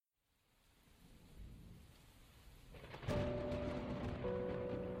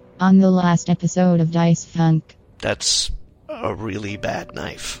On the last episode of Dice Funk. That's a really bad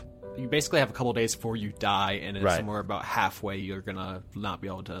knife. You basically have a couple days before you die, and it's Right. somewhere about halfway you're gonna not be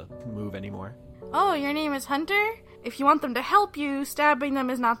able to move anymore. Oh, your name is Hunter? If you want them to help you, stabbing them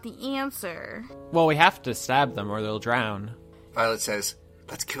is not the answer. Well, we have to stab them or they'll drown. Violet says,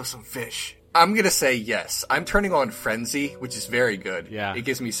 let's kill some fish. I'm gonna say yes. I'm turning on Frenzy, which is very good. Yeah. It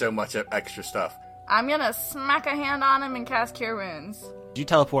gives me so much extra stuff. I'm gonna smack a hand on him and cast Cure Wounds. You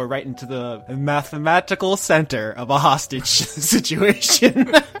teleport right into the mathematical center of a hostage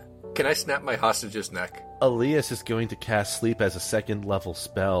situation. Can I snap my hostage's neck? Elias is going to cast Sleep as a second level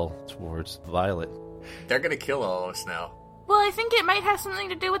spell towards Violet. They're gonna kill all of us now. Well, I think it might have something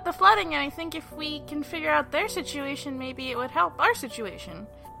to do with the flooding, and I think if we can figure out their situation, maybe it would help our situation.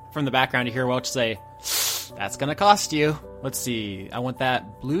 From the background, you hear Welch say, "That's gonna cost you. Let's see. I want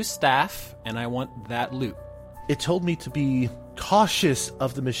that blue staff, and I want that loot." It told me to be cautious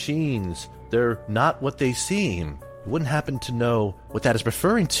of the machines. They're not what they seem. You wouldn't happen to know what that is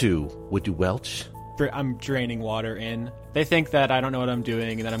referring to, would you, Welch? I'm draining water in. They think that I don't know what I'm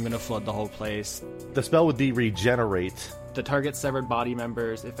doing and that I'm gonna flood the whole place. The spell would be Regenerate. The target's severed body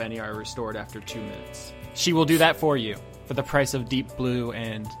members, if any, are restored after 2 minutes. She will do that for you, for the price of deep blue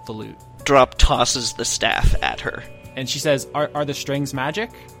and the loot. Drop tosses the staff at her. And she says, are the strings magic?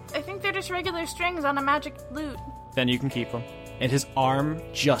 I think they're just regular strings on a magic lute. Then you can keep them. And his arm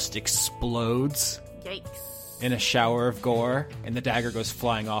just explodes Yikes. in a shower of gore, and the dagger goes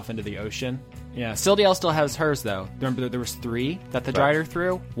flying off into the ocean. Yeah, Sildiel still has hers, though. Remember, there was 3 that the Drider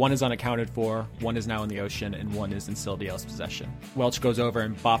threw? One is unaccounted for, one is now in the ocean, and one is in Sildiel's possession. Welch goes over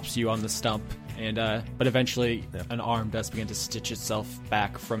and bops you on the stump, and but eventually an arm does begin to stitch itself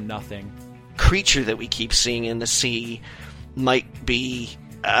back from nothing. Creature that we keep seeing in the sea might be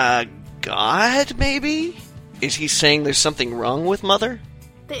a god, maybe? Is he saying there's something wrong with Mother?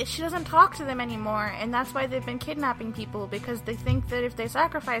 She doesn't talk to them anymore, and that's why they've been kidnapping people, because they think that if they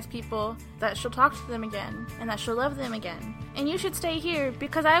sacrifice people, that she'll talk to them again, and that she'll love them again. And you should stay here,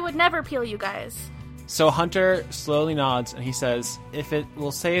 because I would never peel you guys. So Hunter slowly nods, and he says, if it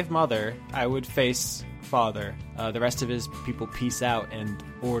will save Mother, I would face Father. The rest of his people peace out, and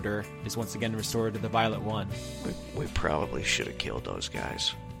order is once again restored to the Violet One. We probably should have killed those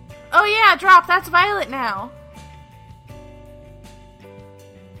guys. Oh yeah, Drop, that's Violet now.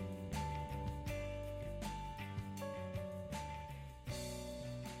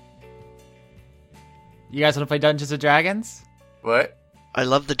 You guys want to play Dungeons & Dragons? What? I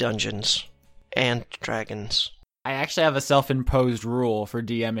love the dungeons. And dragons. I actually have a self-imposed rule for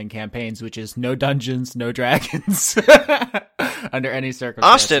DMing campaigns, which is no dungeons, no dragons. Under any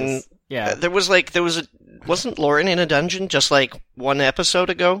circumstances. Austin, yeah. Wasn't Lauren in a dungeon just like 1 episode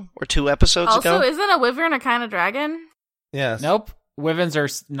ago? Or 2 episodes ago? Also, isn't a wyvern a kind of dragon? Yes. Nope. Wyverns are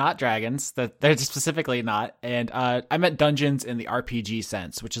not dragons. They're specifically not. And I meant dungeons in the RPG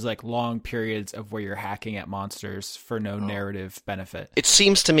sense, which is like long periods of where you're hacking at monsters for no narrative benefit. It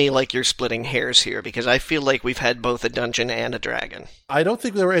seems to me like you're splitting hairs here, because I feel like we've had both a dungeon and a dragon. I don't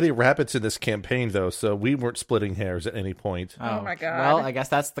think there were any rabbits in this campaign, though, so we weren't splitting hairs at any point. Oh my god. Well, I guess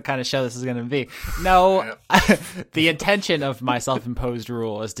that's the kind of show this is going to be. No, the intention of my self-imposed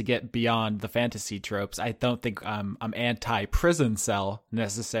rule is to get beyond the fantasy tropes. I don't think I'm anti-prison cell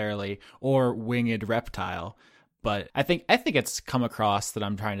necessarily, or winged reptile. But I think it's come across that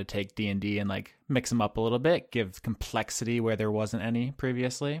I'm trying to take D&D and like mix them up a little bit, give complexity where there wasn't any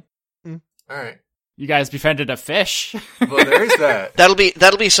previously. Alright. You guys befriended a fish. Well, there is that.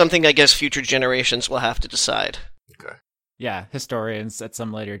 That'll be something I guess future generations will have to decide. Okay. Yeah, historians at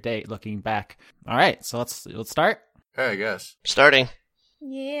some later date looking back. All right, so let's start. Hey, I guess. Starting.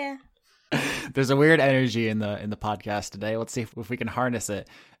 Yeah. There's a weird energy in the podcast today. Let's see if we can harness it.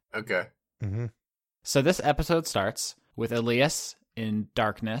 Okay. Mm-hmm. So this episode starts with Elias in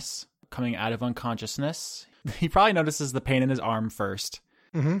darkness, coming out of unconsciousness. He probably notices the pain in his arm first.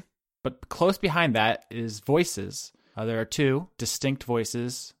 Mm-hmm. But close behind that is voices. There are 2 distinct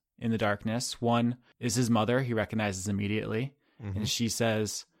voices in the darkness. One is his mother, he recognizes immediately. Mm-hmm. And she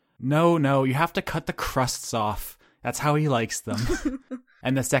says, No, you have to cut the crusts off. That's how he likes them.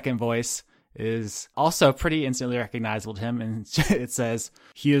 And the second voice is also pretty instantly recognizable to him, and it says,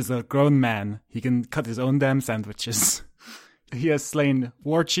 he is a grown man. He can cut his own damn sandwiches. He has slain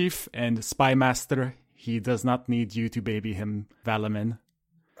War Chief and Spy Master. He does not need you to baby him, Valamin.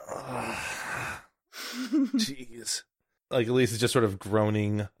 Jeez. Like, Elise is just sort of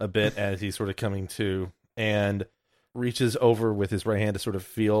groaning a bit as he's sort of coming to, and reaches over with his right hand to sort of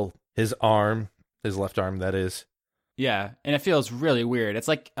feel his arm, his left arm, that is. Yeah, and it feels really weird. It's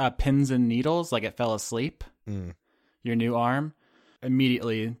like pins and needles, like it fell asleep. Mm. Your new arm.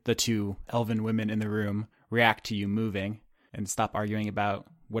 immediately the two elven women in the room react to you moving and stop arguing about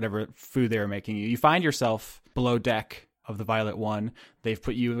whatever food they were making you. You find yourself below deck of the Violet One. They've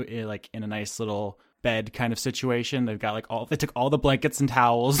put you in a nice little bed kind of situation. They've got they took all the blankets and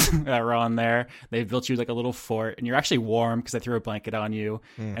towels that were on there. They've built you like a little fort, and you're actually warm because they threw a blanket on you.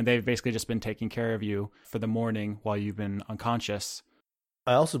 And they've basically just been taking care of you for the morning while you've been unconscious.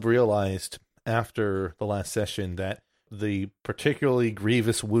 I also realized after the last session that the particularly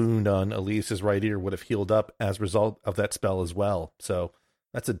grievous wound on Elise's right ear would have healed up as a result of that spell as well. So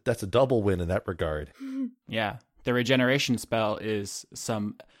that's a double win in that regard. Yeah. The regeneration spell is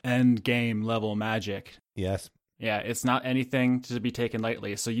some end game level magic. Yes. Yeah, it's not anything to be taken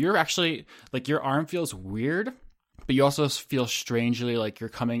lightly. So you're actually, like, your arm feels weird, but you also feel strangely like you're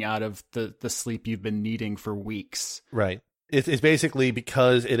coming out of the sleep you've been needing for weeks. Right. It's basically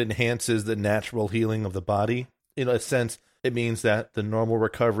because it enhances the natural healing of the body. In a sense, it means that the normal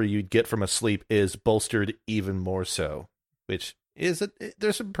recovery you'd get from a sleep is bolstered even more so, which is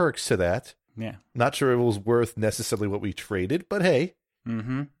there's some perks to that. Yeah. Not sure it was worth necessarily what we traded, but hey.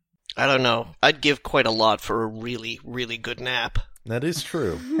 Mm-hmm. I don't know. I'd give quite a lot for a really, really good nap. That is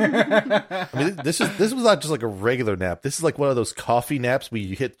true. I mean, this was not just like a regular nap. This is like one of those coffee naps where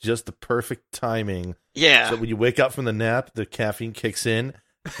you hit just the perfect timing. Yeah. So when you wake up from the nap, the caffeine kicks in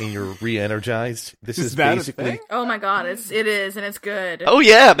and you're re-energized. This is that basically... Oh my god, it is, and it's good. Oh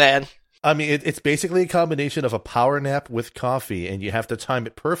yeah, man. I mean, it's basically a combination of a power nap with coffee, and you have to time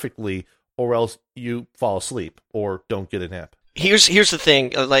it perfectly, or else you fall asleep or don't get a nap. Here's the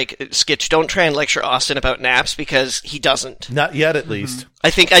thing, like, Skitch, don't try and lecture Austin about naps, because he doesn't. Not yet, at least.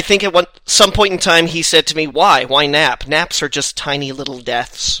 I think at some point in time he said to me, why nap? Naps are just tiny little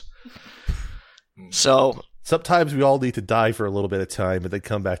deaths. So... Sometimes we all need to die for a little bit of time and then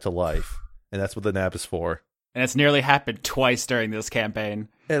come back to life, and that's what the nap is for. And it's nearly happened twice during this campaign.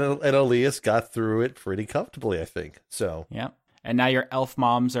 And Elias got through it pretty comfortably, I think. So yeah. And now your elf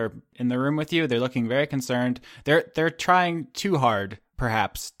moms are in the room with you. They're looking very concerned. They're trying too hard,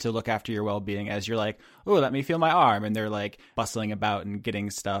 perhaps, to look after your well-being as you're like, oh, let me feel my arm. And they're like bustling about and getting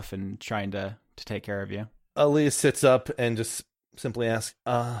stuff and trying to take care of you. Elias sits up and just simply asks,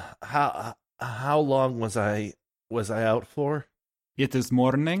 how long was I out for? It is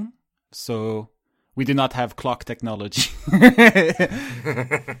morning, so we do not have clock technology.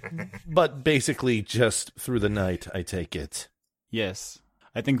 But basically just through the night, I take it. Yes.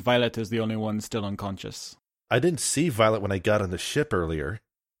 I think Violet is the only one still unconscious. I didn't see Violet when I got on the ship earlier.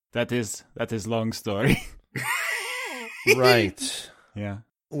 That is long story. Right. Yeah.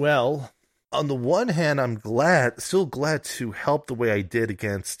 Well, on the one hand, I'm still glad to help the way I did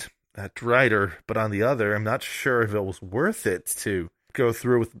against that Drider, but on the other, I'm not sure if it was worth it to go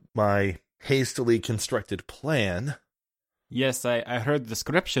through with my hastily constructed plan. Yes, I heard the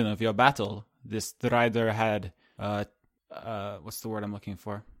description of your battle. This Drider had, what's the word I'm looking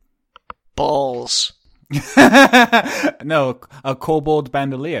for? Balls. No, a kobold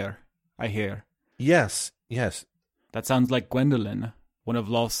bandolier, I hear. Yes. That sounds like Gwendolyn, one of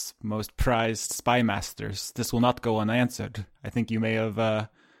Lolth's most prized spy masters. This will not go unanswered. I think you may have, I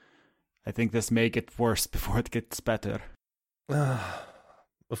think this may get worse before it gets better.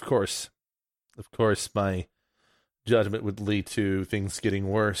 Of course, my judgment would lead to things getting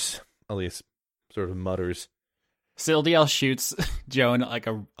worse. Elias sort of mutters. Sildiel shoots Joan like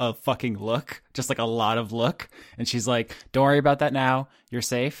a fucking look, just like a lot of look. And she's like, don't worry about that now. You're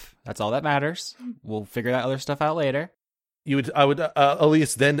safe. That's all that matters. We'll figure that other stuff out later.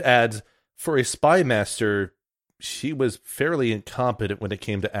 Elias then adds, for a spy master, she was fairly incompetent when it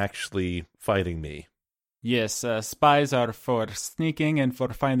came to actually fighting me. Yes, spies are for sneaking and for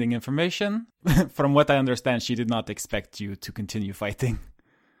finding information. From what I understand, she did not expect you to continue fighting.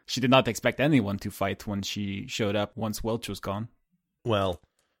 She did not expect anyone to fight when she showed up once Welch was gone. Well,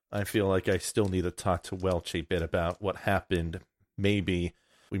 I feel like I still need to talk to Welch a bit about what happened. Maybe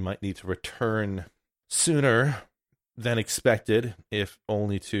we might need to return sooner than expected, if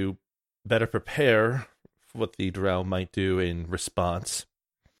only to better prepare for what the Drow might do in response.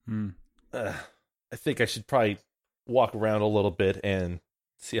 I think I should probably walk around a little bit and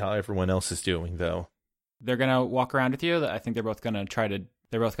see how everyone else is doing, though. They're going to walk around with you. I think they're both going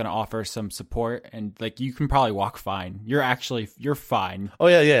to offer some support, and like you can probably walk fine. You're fine. Oh,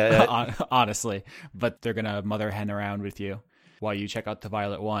 yeah. Honestly. But they're going to mother hen around with you while you check out the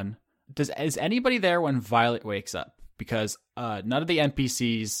Violet One. Is anybody there when Violet wakes up? Because none of the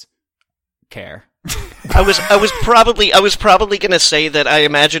NPCs care. I was probably going to say that I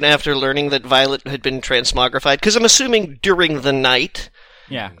imagine after learning that Violet had been transmogrified, because I'm assuming during the night,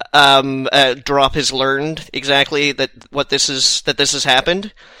 Yeah. Drop has learned exactly that this has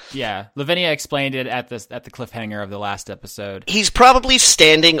happened. Yeah. Lavinia explained it at the cliffhanger of the last episode. He's probably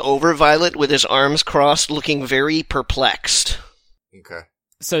standing over Violet with his arms crossed, looking very perplexed. Okay.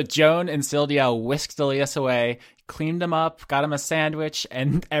 So Joan and Sildiel whisked Elias away, cleaned him up, got him a sandwich,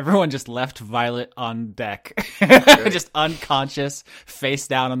 and everyone just left Violet on deck. Just unconscious, face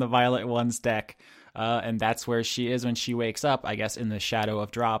down on the Violet One's deck. And that's where she is when she wakes up, I guess, in the shadow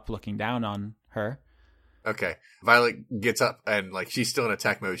of Drop looking down on her. Okay. Violet gets up and, like, she's still in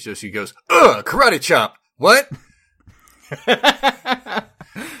attack mode, so she goes, ugh, karate chop! What?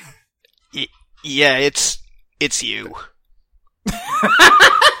 Yeah, it's you.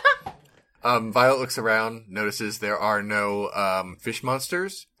 Violet looks around, notices there are no fish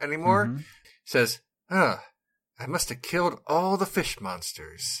monsters anymore. Mm-hmm. Says, I must have killed all the fish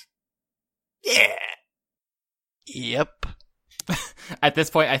monsters. Yeah. Yep. At this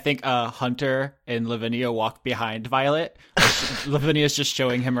point, I think Hunter and Lavinia walk behind Violet. Lavinia's just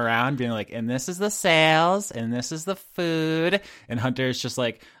showing him around, being like, and this is the sails, and this is the food. And Hunter's just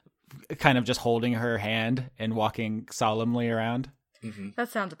like, kind of just holding her hand and walking solemnly around. Mm-hmm. That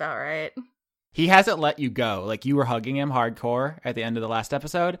sounds about right. He hasn't let you go. Like, you were hugging him hardcore at the end of the last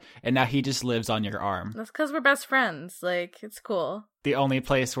episode, and now he just lives on your arm. That's because we're best friends. Like, it's cool. The only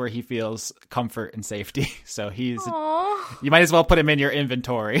place where he feels comfort and safety. So Aww. you might as well put him in your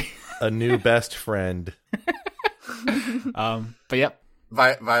inventory. A new best friend. But yep.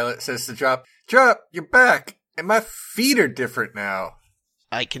 Violet says to Drop, you're back, and my feet are different now.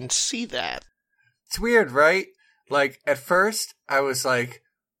 I can see that. It's weird, right? Like, at first, I was like,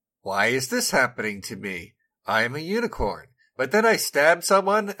 why is this happening to me? I am a unicorn. But then I stabbed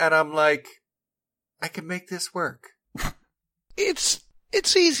someone, and I'm like, I can make this work. It's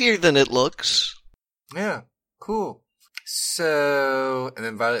easier than it looks. Yeah, cool. So, and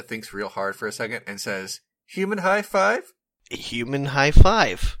then Violet thinks real hard for a second and says, human high five? Human high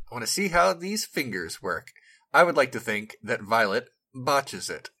five. I want to see how these fingers work. I would like to think that Violet botches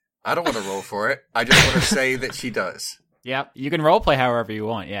it. I don't want to roll for it. I just want to say that she does. Yep. You can roleplay however you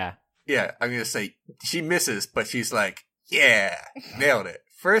want, yeah. Yeah, I'm going to say she misses, but she's like, yeah, nailed it.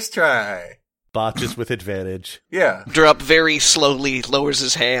 First try. Botches with advantage. Yeah. Drop very slowly lowers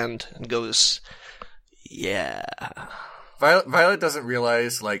his hand and goes, yeah. Violet doesn't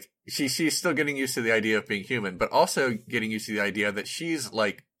realize, like, she's still getting used to the idea of being human, but also getting used to the idea that she's,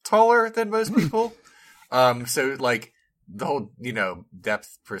 like, taller than most people. So, like, the whole,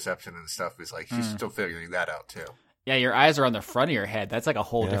 depth perception and stuff is like, she's still figuring that out, too. Yeah, your eyes are on the front of your head. That's like a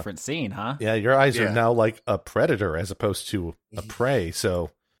whole different scene, huh? Yeah, your eyes Yeah. are now like a predator as opposed to a prey, so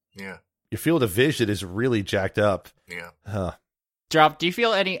Yeah. your field of vision is really jacked up. Yeah. Huh. Drop, do you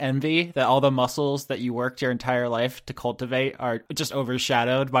feel any envy that all the muscles that you worked your entire life to cultivate are just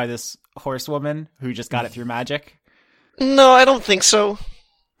overshadowed by this horsewoman who just got it through magic? No, I don't think so.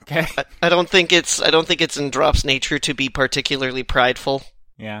 Okay. I don't think it's in Drop's nature to be particularly prideful.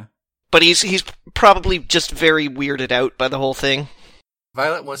 Yeah. But he's probably just very weirded out by the whole thing.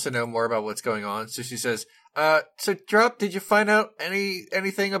 Violet wants to know more about what's going on, so she says, so Drop, did you find out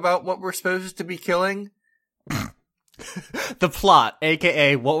anything about what we're supposed to be killing? The plot,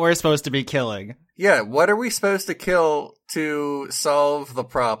 aka what we're supposed to be killing. Yeah, what are we supposed to kill to solve the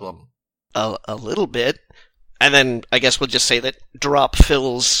problem? A little bit. And then I guess we'll just say that Drop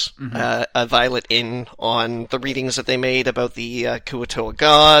fills Violet in on the readings that they made about the Kuo-toa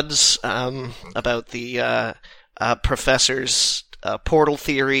gods, about the professor's portal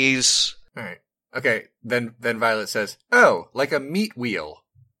theories. All right. Okay, then Violet says, oh, like a meat wheel.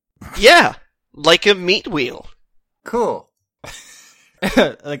 Yeah, like a meat wheel. Cool.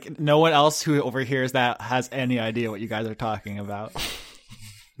 Like, no one else who overhears that has any idea what you guys are talking about.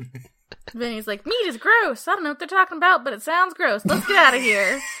 Vinny's like, meat is gross. I don't know what they're talking about, but it sounds gross. Let's get out of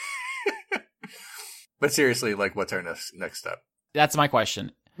here. But seriously, like, what's our next step? That's my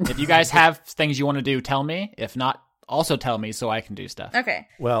question. If you guys have things you want to do, tell me. If not, also tell me so I can do stuff. Okay.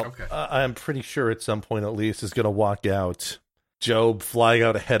 Well, Okay. I'm pretty sure at some point at least is going to walk out, Job flying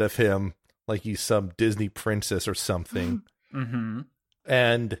out ahead of him like he's some Disney princess or something. Mm-hmm.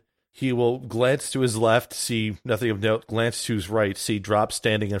 And he will glance to his left, see nothing of note, glance to his right, see Drop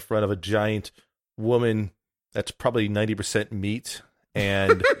standing in front of a giant woman that's probably 90% meat,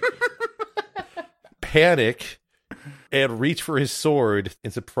 and panic and reach for his sword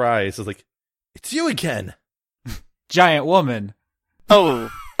in surprise. It's like, it's you again. Giant woman. Oh,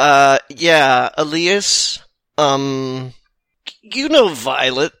 yeah, Elias, you know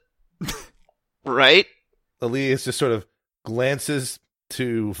Violet, right? Elias just sort of glances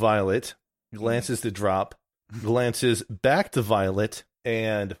to Violet, glances to Drop, glances back to Violet,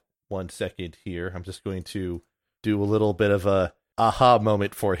 And 1 second here. I'm just going to do a little bit of a aha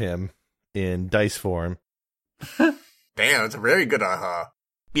moment for him in dice form. Damn, it's a very good aha.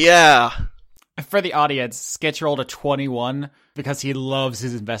 Yeah. For the audience, Sketch rolled a 21 because he loves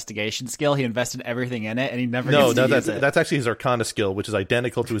his investigation skill. He invested everything in it, and he never gets to use it. That's actually his Arcana skill, which is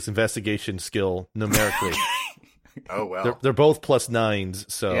identical to his investigation skill numerically. Oh, well. They're both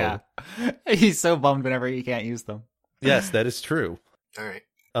 +9s, so... Yeah. He's so bummed whenever he can't use them. Yes, that is true. All right.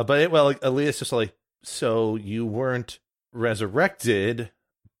 Elias just like, so you weren't resurrected,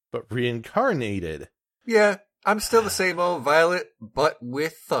 but reincarnated. Yeah, I'm still the same old Violet, but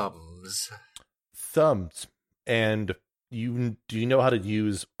with thumbs. Thumbs. And do you know how to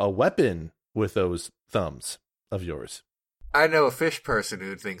use a weapon with those thumbs of yours? I know a fish person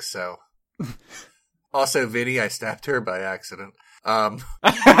who thinks so. Also, Vinny, I stabbed her by accident. And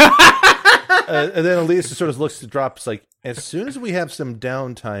then Elias just sort of looks to drop. It's like, as soon as we have some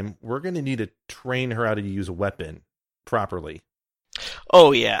downtime, we're going to need to train her how to use a weapon properly.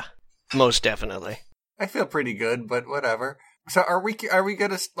 Oh, yeah. Most definitely. I feel pretty good, but whatever. So are we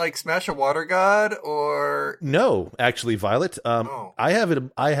gonna like smash a water god or No, actually, Violet. I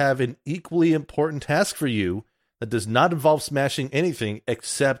have an equally important task for you that does not involve smashing anything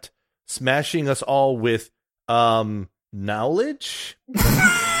except smashing us all with knowledge.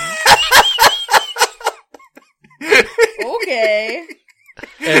 Okay.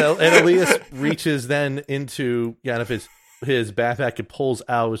 And Elias reaches then into kind of his backpack and pulls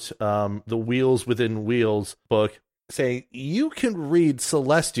out the Wheels Within Wheels book, saying, "You can read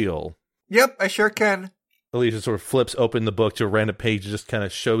Celestial." Yep, I sure can. Elias sort of flips open the book to a random page and just kind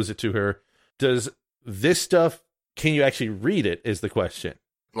of shows it to her. Does this stuff, can you actually read it, is the question.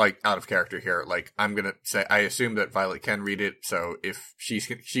 Like, out of character here, like, I'm gonna say, I assume that Violet can read it, so if she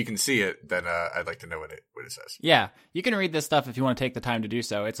can see it, then I'd like to know what it says. Yeah, you can read this stuff if you want to take the time to do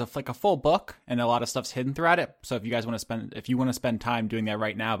so. It's like a full book, and a lot of stuff's hidden throughout it. So if you guys want to spend time doing that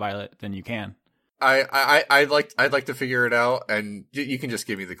right now, Violet, then you can. I'd like to figure it out, and you can just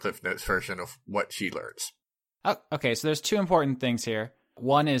give me the Cliff Notes version of what she learns. Oh, okay, so there's two important things here.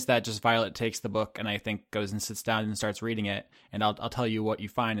 One is that just Violet takes the book and I think goes and sits down and starts reading it, and I'll tell you what you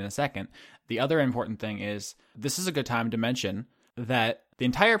find in a second. The other important thing is this is a good time to mention that the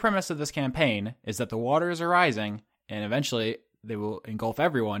entire premise of this campaign is that the waters are rising and eventually they will engulf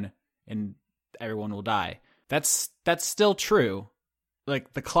everyone and everyone will die. That's still true.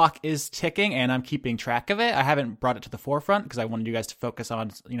 Like, the clock is ticking and I'm keeping track of it. I haven't brought it to the forefront because I wanted you guys to focus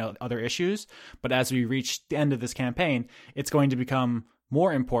on, other issues. But as we reach the end of this campaign, it's going to become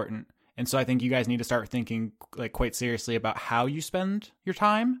more important. And so I think you guys need to start thinking like quite seriously about how you spend your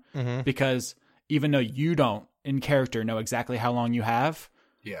time, because even though you don't in character know exactly how long you have,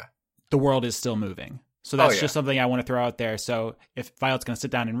 the world is still moving. So that's just something I want to throw out there. So if Violet's going to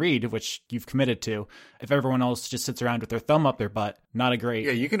sit down and read, which you've committed to, if everyone else just sits around with their thumb up their butt, not a great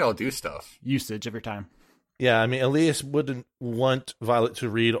you can all do stuff. Usage of your time. Yeah, I mean, Elias wouldn't want Violet to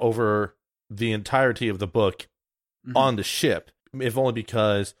read over the entirety of the book on the ship, if only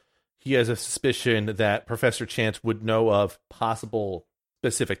because he has a suspicion that Professor Chance would know of possible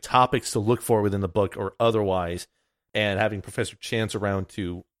specific topics to look for within the book or otherwise, and having Professor Chance around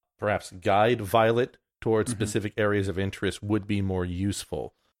to perhaps guide Violet towards specific areas of interest would be more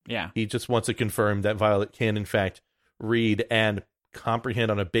useful. Yeah. He just wants to confirm that Violet can, in fact, read and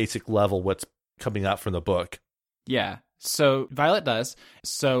comprehend on a basic level what's coming out from the book. Yeah. So Violet does.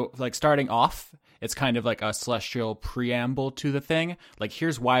 So, like, starting off, it's kind of like a celestial preamble to the thing. Like,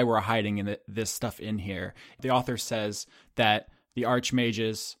 here's why we're hiding this stuff in here. The author says that the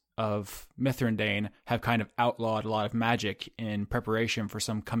archmages of Mithrandain have kind of outlawed a lot of magic in preparation for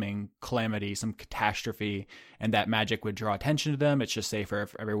some coming calamity, some catastrophe, and that magic would draw attention to them. It's just safer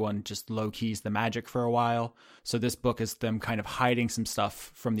if everyone just low-keys the magic for a while. So this book is them kind of hiding some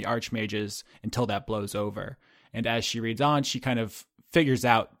stuff from the archmages until that blows over. And as she reads on, she kind of figures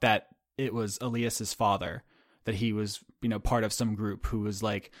out that it was Elias's father, that he was, part of some group who was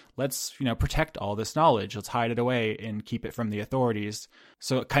like, let's, protect all this knowledge. Let's hide it away and keep it from the authorities.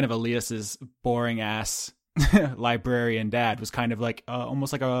 So kind of Elias's boring ass librarian dad was kind of like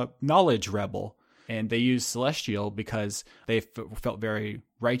almost like a knowledge rebel. And they used Celestial because they felt very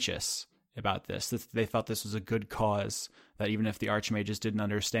righteous about this. They felt this was a good cause, that even if the archmages didn't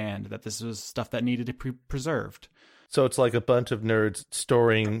understand, that this was stuff that needed to be preserved. So it's like a bunch of nerds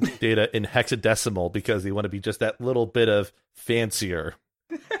storing data in hexadecimal because they want to be just that little bit of fancier.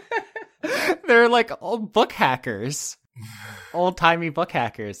 They're like old book hackers. Old-timey book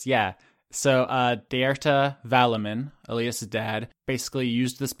hackers, yeah. So Daerta Valaman, Elias' dad, basically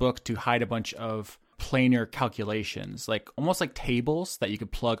used this book to hide a bunch of planar calculations, like almost like tables that you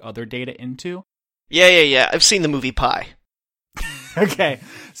could plug other data into. Yeah. I've seen the movie Pi. Okay,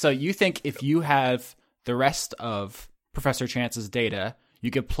 so you think if you have the rest of Professor Chance's data,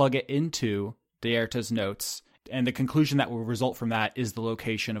 you could plug it into Dierta's notes, and the conclusion that will result from that is the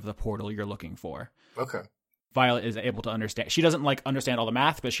location of the portal you're looking for. Okay. Violet is able to understand. She doesn't like understand all the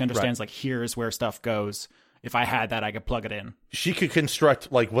math, but she understands like here's where stuff goes. If I had that, I could plug it in. She could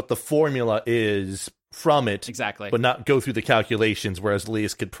construct like what the formula is from it, Exactly. but not go through the calculations, whereas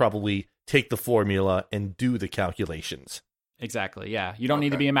Elias could probably take the formula and do the calculations. Exactly, yeah. You don't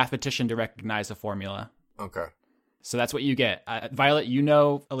need to be a mathematician to recognize a formula. Okay. So that's what you get. Violet, you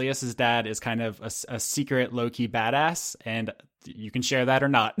know Elias's dad is kind of a secret low-key badass, and you can share that or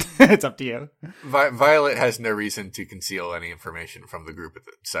not. It's up to you. Violet has no reason to conceal any information from the group,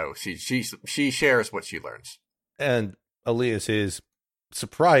 so she shares what she learns. And Elias is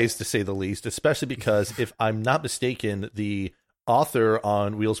surprised, to say the least, especially because, if I'm not mistaken, the author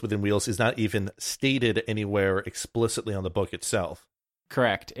on Wheels Within Wheels is not even stated anywhere explicitly on the book itself.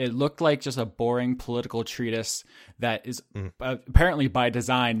 Correct. It looked like just a boring political treatise that is apparently by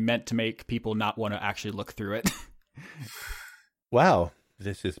design meant to make people not want to actually look through it. Wow,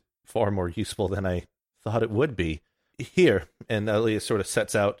 this is far more useful than I thought it would be. Here, and Elias sort of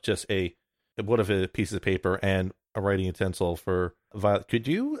sets out just one of a piece of paper and a writing utensil for Violet. Could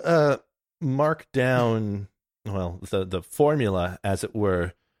you mark down, well, the formula, as it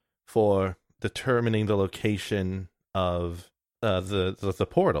were, for determining the location of the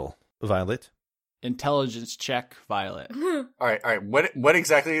portal, Violet? Intelligence check, Violet. All right. What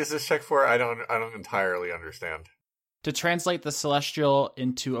exactly is this check for? I don't entirely understand. To translate the celestial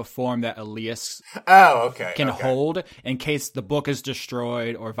into a form that Elias can hold in case the book is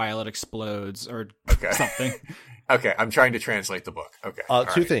destroyed or Violet explodes or something. Okay, I'm trying to translate the book. Okay.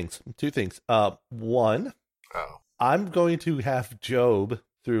 Two things. One, I'm going to have Job,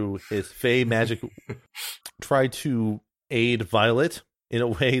 through his Fey magic, try to aid Violet in a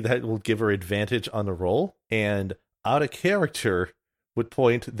way that will give her advantage on the roll. And out of character, would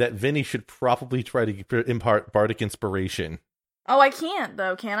point that Vinny should probably try to impart bardic inspiration. Oh, I can't,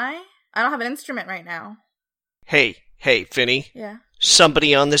 though, can I? I don't have an instrument right now. Hey, Vinny. Yeah.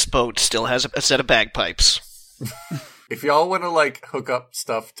 Somebody on this boat still has a set of bagpipes. If y'all want to, hook up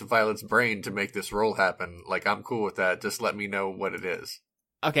stuff to Violet's brain to make this roll happen, I'm cool with that. Just let me know what it is.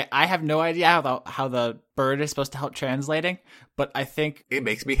 Okay, I have no idea how the bird is supposed to help translating, but I think... It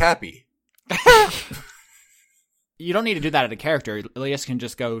makes me happy. You don't need to do that at a character. Elias can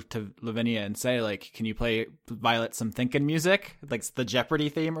just go to Lavinia and say, can you play Violet some thinking music? Like the Jeopardy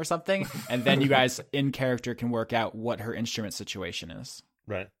theme or something? And then you guys in character can work out what her instrument situation is.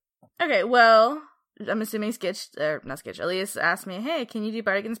 Right. Okay, well, I'm assuming Elias asked me, hey, can you do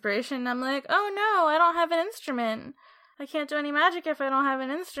bardic inspiration? And I'm like, oh no, I don't have an instrument. I can't do any magic if I don't have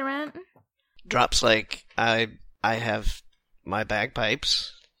an instrument. Drop's like, I have my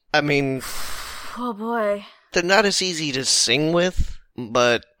bagpipes. I mean... Oh boy. They're not as easy to sing with,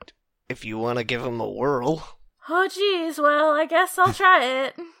 but if you want to give them a whirl... Oh geez, well, I guess I'll try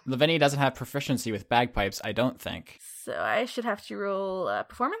it. Lavinia doesn't have proficiency with bagpipes, I don't think. So I should have to roll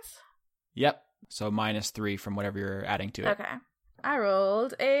performance? Yep. So -3 from whatever you're adding to it. Okay. I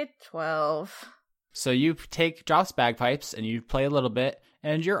rolled a 12. So you take Drop's bagpipes and you play a little bit,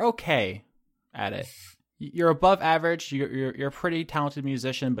 and you're okay at it. You're above average. You're a pretty talented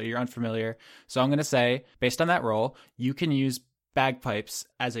musician, but you're unfamiliar. So I'm going to say, based on that roll, you can use bagpipes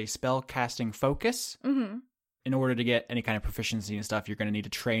as a spell casting focus. Mm-hmm. In order to get any kind of proficiency and stuff, you're going to need to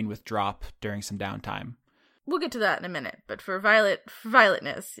train with Drop during some downtime. We'll get to that in a minute, but for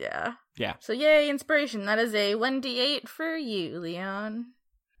Violetness, yeah. Yeah. So yay, inspiration. That is a 1d8 for you, Leon.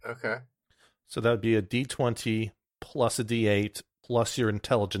 Okay. So that would be a d20 plus a d8 plus your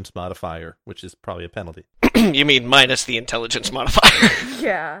intelligence modifier, which is probably a penalty. You mean minus the intelligence modifier?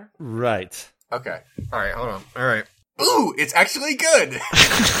 Yeah. Right. Okay. All right, hold on. All right. Ooh, it's actually good!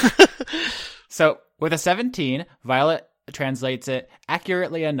 So, with a 17, Violet translates it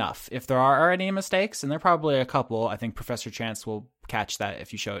accurately enough. If there are any mistakes, and there are probably a couple, I think Professor Chance will catch that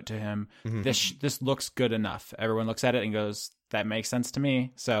if you show it to him. Mm-hmm. This looks good enough. Everyone looks at it and goes, that makes sense to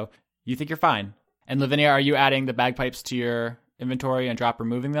me. So, you think you're fine. And Lavinia, are you adding the bagpipes to your inventory and Drop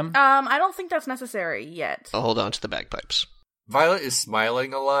removing them? I don't think that's necessary yet. I'll hold on to the bagpipes. Violet is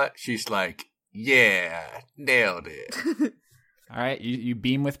smiling a lot. She's like, yeah, nailed it. All right, you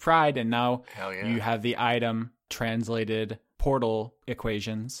beam with pride, and now Hell yeah. you have the item translated portal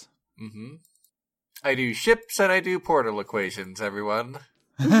equations. Mm-hmm. I do ships and I do portal equations, everyone.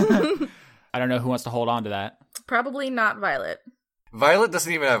 I don't know who wants to hold on to that. Probably not Violet. Violet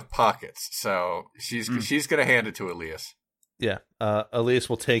doesn't even have pockets, so she's gonna hand it to Elias. Yeah. Elias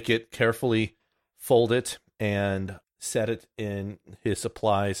will take it, carefully fold it, and set it in his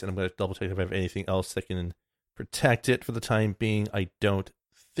supplies. And I'm going to double check if I have anything else that can protect it for the time being. I don't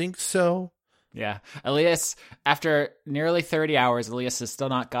think so. Yeah. Elias, after nearly 30 hours, Elias has still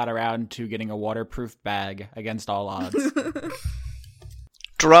not got around to getting a waterproof bag against all odds.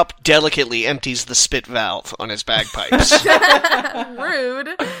 Drop delicately empties the spit valve on his bagpipes. Rude.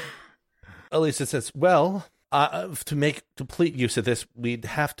 Elias says, well, to make complete use of this, we'd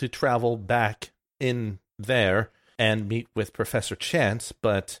have to travel back in there and meet with Professor Chance,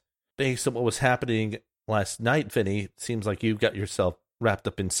 but based on what was happening last night, Vinny, it seems like you got yourself wrapped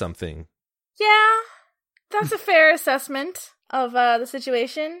up in something. Yeah, that's a fair assessment of the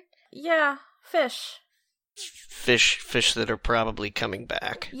situation. Yeah, fish. Fish that are probably coming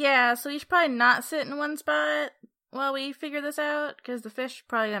back. Yeah, so you should probably not sit in one spot while we figure this out, because the fish are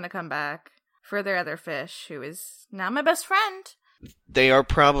probably going to come back for their other fish, who is now my best friend. They are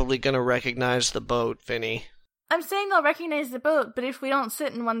probably going to recognize the boat, Vinny. I'm saying they'll recognize the boat, but if we don't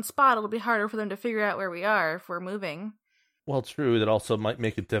sit in one spot, it'll be harder for them to figure out where we are if we're moving. Well, true. That also might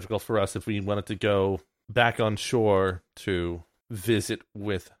make it difficult for us if we wanted to go back on shore to visit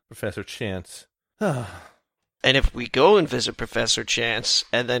with Professor Chance. And if we go and visit Professor Chance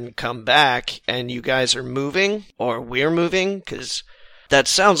and then come back and you guys are moving, or we're moving, because that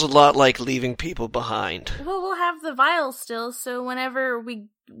sounds a lot like leaving people behind. Well, we'll have the vials still, so whenever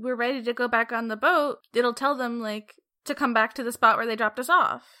we're ready to go back on the boat, it'll tell them, like, to come back to the spot where they dropped us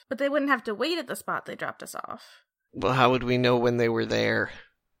off. But they wouldn't have to wait at the spot they dropped us off. Well, how would we know when they were there?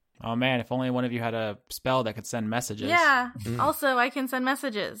 Oh man, if only one of you had a spell that could send messages. Yeah, also I can send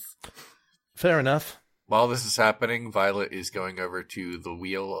messages. Fair enough. While this is happening, Violet is going over to the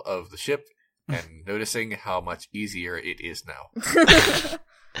wheel of the ship and noticing how much easier it is now.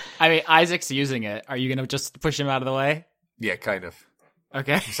 I mean, Isaac's using it. Are you going to just push him out of the way? Yeah, kind of.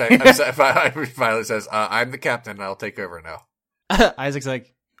 Okay. Violet says, I'm the captain, I'll take over now. Isaac's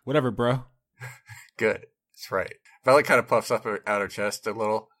like, whatever, bro. Good. That's right. Violet kind of puffs up out her chest a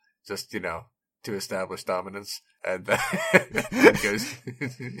little, just, to establish dominance. And then goes...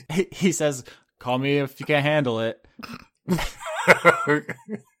 he says, call me if you can't handle it.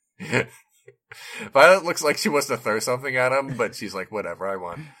 Violet looks like she wants to throw something at him, but she's like, whatever, I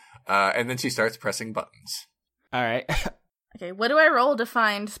won. And then she starts pressing buttons. All right. Okay, what do I roll to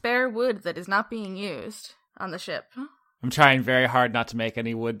find spare wood that is not being used on the ship? I'm trying very hard not to make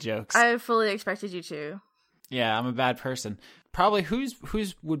any wood jokes. I fully expected you to. Yeah, I'm a bad person. Probably who's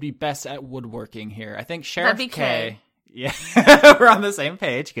would be best at woodworking here? I think Sheriff That'd be K. Yeah, we're on the same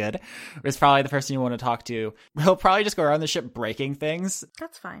page. Good. It's probably the person you want to talk to. He'll probably just go around the ship breaking things.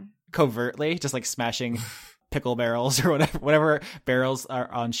 That's fine. Covertly, just like smashing pickle barrels or whatever barrels are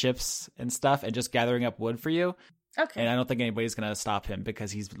on ships and stuff, and just gathering up wood for you. Okay. And I don't think anybody's going to stop him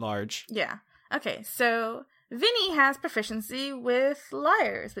because he's large. Yeah. Okay, so Vinny has proficiency with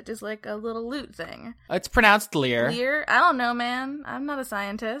lyres, which is like a little lute thing. It's pronounced Lear. Lear? I don't know, man. I'm not a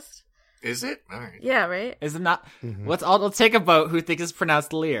scientist. Is it? All right. Yeah, right? Is it not? Mm-hmm. Let's take a vote who thinks it's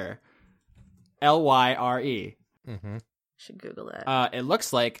pronounced Lear. Lyre. Mm-hmm. Should Google that. It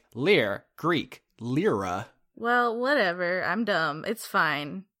looks like Lear, Greek, Lyra. Well, whatever. I'm dumb. It's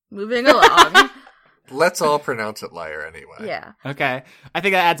fine. Moving along. Let's all pronounce it liar anyway. Yeah. Okay. I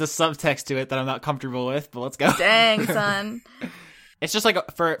think that adds a subtext to it that I'm not comfortable with, but let's go. Dang, son. It's just like,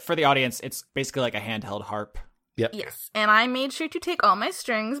 for the audience, it's basically like a handheld harp. Yep. Yes. And I made sure to take all my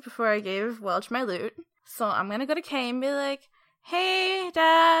strings before I gave Welch my lute. So I'm going to go to Kay and be like, hey,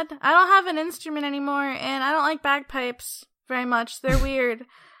 Dad, I don't have an instrument anymore, and I don't like bagpipes very much. They're weird.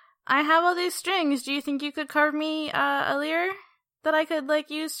 I have all these strings. Do you think you could carve me a lyre that I could,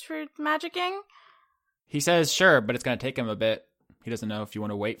 use for magicking? He says, sure, but it's going to take him a bit. He doesn't know if you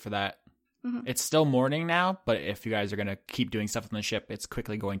want to wait for that. Mm-hmm. It's still morning now, but if you guys are going to keep doing stuff on the ship, it's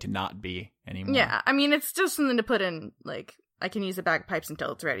quickly going to not be anymore. Yeah, I mean, it's just something to put in, I can use the bagpipes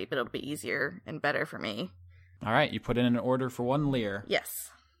until it's ready, but it'll be easier and better for me. All right, you put in an order for one lyre. Yes.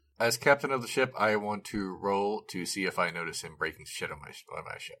 As captain of the ship, I want to roll to see if I notice him breaking shit on my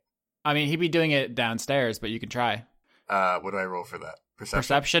ship. I mean, he'd be doing it downstairs, but you can try. What do I roll for that?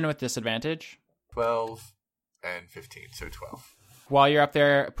 Perception with disadvantage. 12 and 15, so 12. While you're up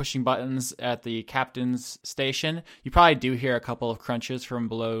there pushing buttons at the captain's station, you probably do hear a couple of crunches from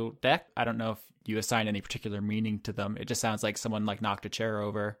below deck. I don't know if you assign any particular meaning to them. It just sounds like someone knocked a chair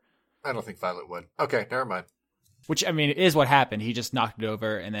over. I don't think Violet would. Okay, never mind. Which, I mean, is what happened. He just knocked it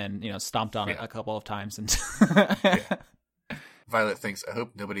over and then, stomped on it a couple of times. And Violet thinks, I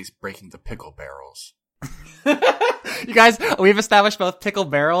hope nobody's breaking the pickle barrels. You guys, we've established both pickle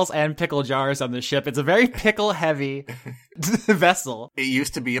barrels and pickle jars on the ship. It's a very pickle-heavy vessel. It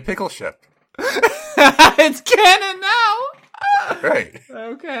used to be a pickle ship. It's canon now! Right.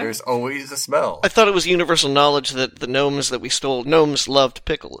 Okay. There's always a smell. I thought it was universal knowledge that the gnomes that we stole, gnomes loved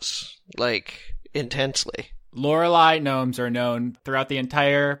pickles. Like, intensely. Lorelei gnomes are known throughout the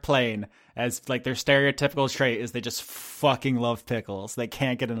entire plane as, like, their stereotypical trait is they just fucking love pickles. They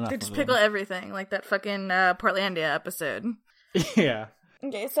can't get enough They of just them. pickle everything, like that fucking Portlandia episode. Yeah.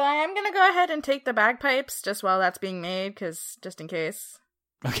 Okay, so I am gonna go ahead and take the bagpipes just while that's being made, because just in case.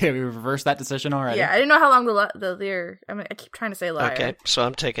 Okay, we reversed that decision already. Yeah, I didn't know how long the lyre. I keep trying to say lyre. Okay, so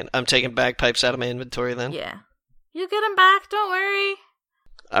I'm taking bagpipes out of my inventory then. Yeah. You get them back, don't worry.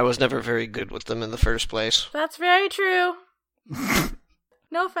 I was never very good with them in the first place. That's very true.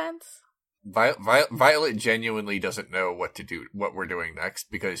 No offense. Violet genuinely doesn't know what we're doing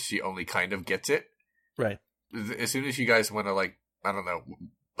next, because she only kind of gets it. Right. As soon as you guys want to, like, I don't know,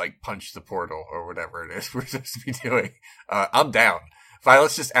 like punch the portal or whatever it is we're supposed to be doing, I'm down.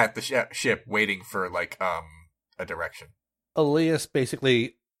 Violet's just at the ship waiting for, like, a direction. Elias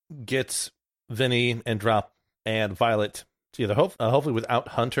basically gets Vinny and Drop and Violet to either hopefully without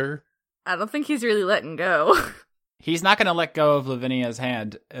Hunter. I don't think he's really letting go. He's not going to let go of Lavinia's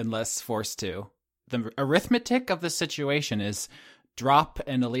hand unless forced to. The arithmetic of the situation is Drop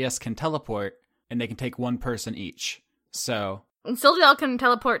and Elias can teleport, and they can take one person each. So... And Sildiel can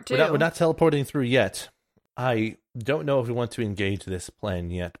teleport too. We're not teleporting through yet. I don't know if we want to engage this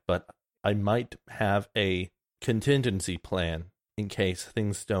plan yet, but I might have a contingency plan in case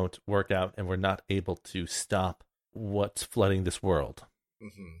things don't work out and we're not able to stop what's flooding this world.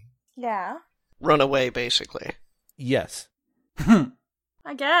 Mm-hmm. Yeah. Run away, basically. Yes.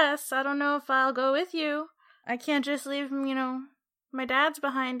 I guess. I don't know if I'll go with you. I can't just leave, my dad's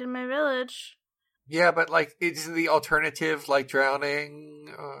behind in my village. Yeah, but, like, isn't the alternative, like,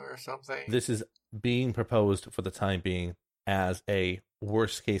 drowning or something? This is being proposed for the time being as a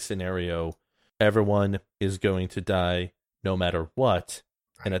worst case scenario. Everyone is going to die no matter what,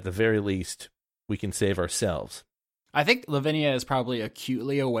 and at the very least, we can save ourselves. I think Lavinia is probably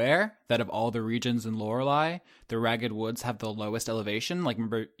acutely aware that of all the regions in Lorelei, the Ragged Woods have the lowest elevation. Like,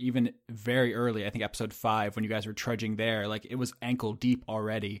 remember, even very early, I think episode 5, when you guys were trudging there, like, it was ankle deep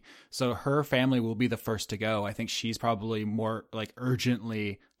already. So her family will be the first to go. I think she's probably more, like,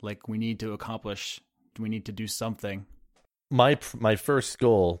 urgently, like, we need to do something. My first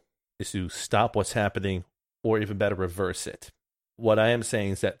goal is to stop what's happening, or even better, reverse it. What I am saying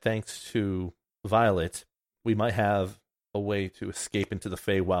is that thanks to Violet, we might have a way to escape into the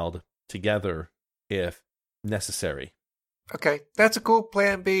Feywild together if necessary. Okay, that's a cool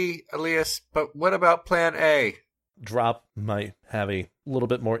plan B, Elias, but what about plan A? Drop might have a little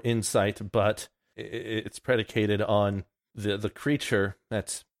bit more insight, but it's predicated on the creature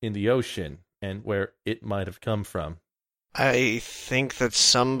that's in the ocean and where it might have come from. I think that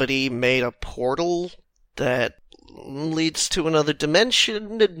somebody made a portal that leads to another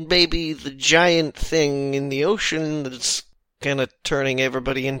dimension, and maybe the giant thing in the ocean that's kind of turning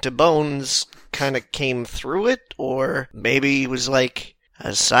everybody into bones kind of came through it, or maybe it was like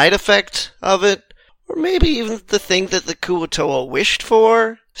a side effect of it, or maybe even the thing that the Kuo-toa wished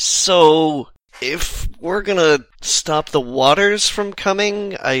for. So, if we're gonna stop the waters from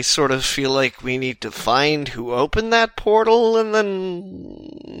coming, I sort of feel like we need to find who opened that portal and then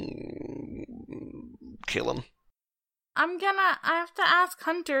kill him. I have to ask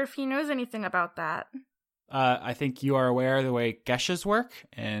Hunter if he knows anything about that. I think you are aware of the way Geshas work,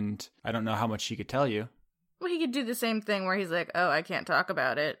 and I don't know how much she could tell you. Well, he could do the same thing where he's like, oh, I can't talk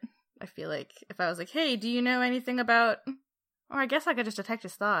about it. I feel like if I was like, hey, do you know anything about... Or I guess I could just detect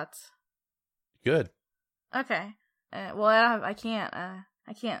his thoughts. Good. Okay. I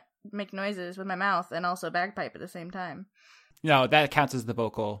can't make noises with my mouth and also bagpipe at the same time. No, that counts as the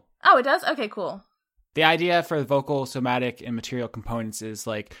vocal. Oh, it does? Okay, cool. The idea for vocal, somatic, and material components is,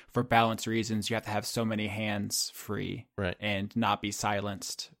 like, for balance reasons, you have to have so many hands free. Right. And not be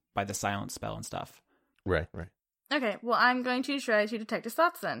silenced by the silence spell and stuff. Right. Okay, well, I'm going to try to detect his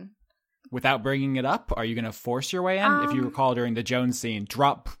thoughts then. Without bringing it up, are you going to force your way in? If you recall during the Jones scene,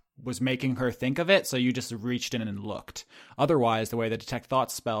 Drop was making her think of it, so you just reached in and looked. Otherwise, the way the Detect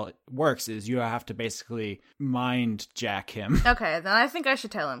Thoughts spell works is you have to basically mind jack him. Okay, then I think I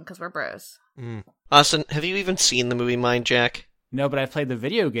should tell him, because we're bros. Austin, have you even seen the movie Mind Jack? No, but I've played the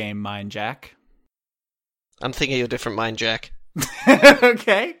video game Mind Jack. I'm thinking of a different Mind Jack.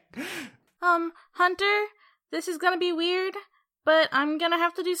 Okay. Hunter, this is gonna be weird, but I'm gonna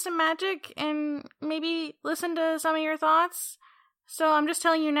have to do some magic and maybe listen to some of your thoughts. So I'm just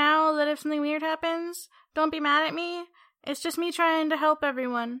telling you now that if something weird happens, don't be mad at me. It's just me trying to help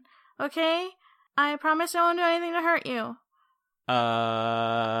everyone. Okay? I promise I won't do anything to hurt you.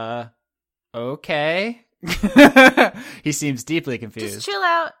 Okay. He seems deeply confused. Just chill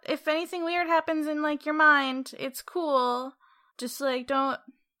out. If anything weird happens in, like, your mind, it's cool. Just, like,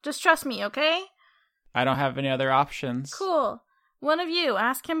 just trust me, okay? I don't have any other options. Cool. One of you,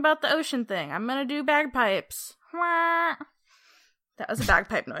 ask him about the ocean thing. I'm gonna do bagpipes. Wah. That was a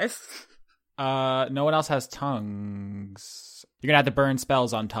bagpipe noise. No one else has tongues. You're gonna have to burn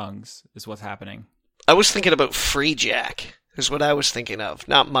spells on tongues, is what's happening. I was thinking about Free Jack, is what I was thinking of,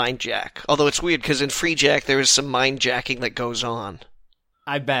 not Mind Jack. Although it's weird, because in Free Jack there is some mind jacking that goes on.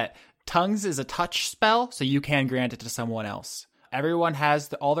 I bet. Tongues is a touch spell, so you can grant it to someone else. Everyone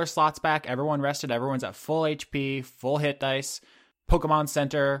has all their slots back, everyone rested, everyone's at full HP, full hit dice, Pokemon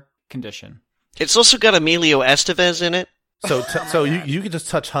Center condition. It's also got Emilio Estevez in it. So you can just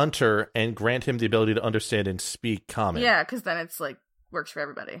touch Hunter and grant him the ability to understand and speak common. Yeah, because then it's, like, works for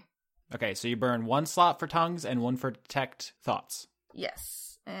everybody. Okay, so you burn one slot for tongues and one for detect thoughts.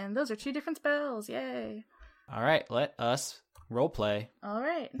 Yes. And those are 2 different spells. Yay. All right, let us roleplay. All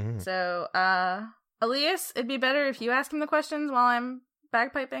right. So, Elias, it'd be better if you ask him the questions while I'm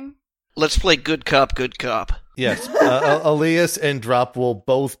bagpiping. Let's play Good Cop, Good Cop. Yes. Elias and Drop will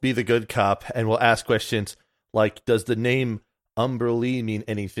both be the good cop and will ask questions like, does the name Umberlee mean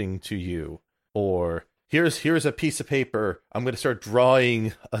anything to you? Or, here's a piece of paper. I'm going to start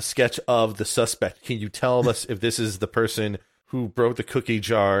drawing a sketch of the suspect. Can you tell us if this is the person who broke the cookie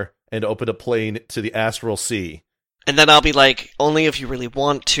jar and opened a plane to the Astral Sea? And then I'll be like, only if you really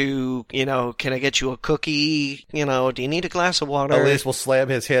want to, can I get you a cookie? Do you need a glass of water? Elias will slam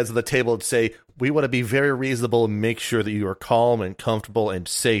his hands on the table and say, we want to be very reasonable and make sure that you are calm and comfortable and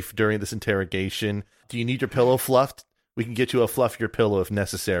safe during this interrogation. Do you need your pillow fluffed? We can get you a fluffier pillow if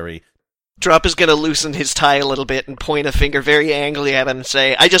necessary. Drop is going to loosen his tie a little bit and point a finger very angrily at him and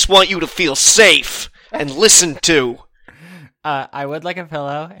say, I just want you to feel safe and listened to. I would like a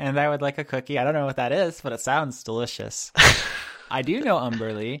pillow, and I would like a cookie. I don't know what that is, but it sounds delicious. I do know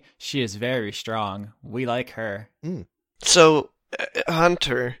Umberlee. She is very strong. We like her. So,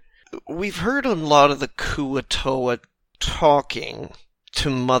 Hunter, we've heard a lot of the Kuo-toa talking to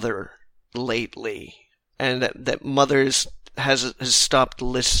Mother lately, and that Mother's has stopped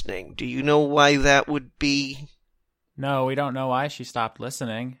listening. Do you know why that would be? No, we don't know why she stopped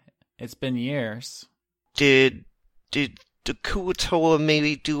listening. It's been years. Did the Kuo-toa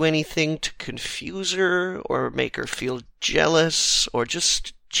maybe do anything to confuse her, or make her feel jealous, or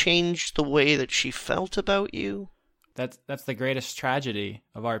just change the way that she felt about you? That's the greatest tragedy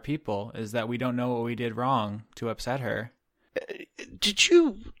of our people, is that we don't know what we did wrong to upset her. Did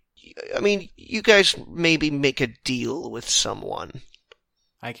you... you guys maybe make a deal with someone.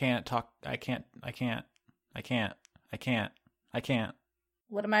 I can't talk. I can't.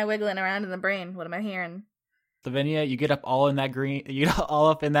 What am I wiggling around in the brain? What am I hearing? Lavinia, you get up all in that green, you get all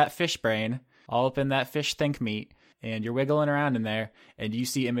up in that fish brain, all up in that fish think meat, and you're wiggling around in there, and you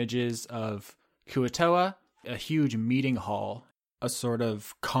see images of Kuo-toa, a huge meeting hall, a sort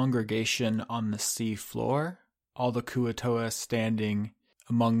of congregation on the sea floor, all the Kuo-toa standing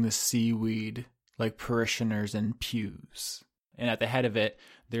among the seaweed like parishioners in pews. And at the head of it,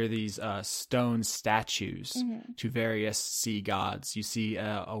 there are these stone statues to various sea gods. You see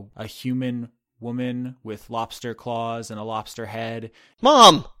a human woman with lobster claws and a lobster head.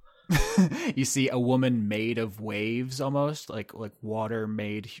 Mom! You see a woman made of waves, almost like water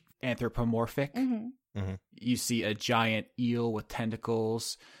made anthropomorphic. You see a giant eel with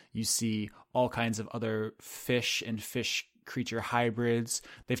tentacles. You see all kinds of other fish and fish creature hybrids.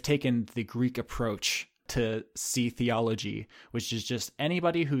 They've taken the Greek approach to sea theology, which is just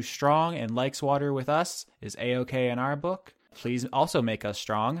anybody who's strong and likes water with us is A-okay in our book. Please also make us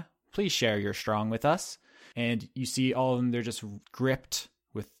strong. Please share your strong with us. And you see all of them, they're just gripped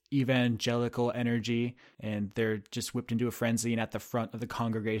with evangelical energy, and they're just whipped into a frenzy. And at the front of the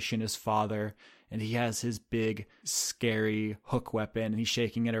congregation is Father, and he has his big, scary hook weapon, and he's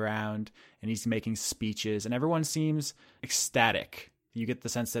shaking it around, and he's making speeches, and everyone seems ecstatic. You get the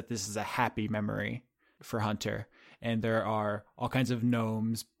sense that this is a happy memory for Hunter. And there are all kinds of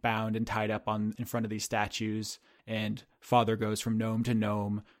gnomes bound and tied up in front of these statues, and Father goes from gnome to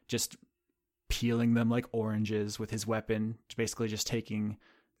gnome, just peeling them like oranges with his weapon, basically just taking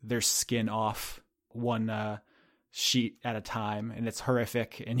their skin off one sheet at a time, and it's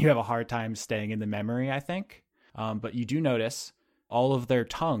horrific, and you have a hard time staying in the memory, I think. But you do notice all of their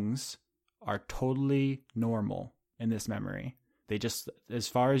tongues are totally normal in this memory. They just, as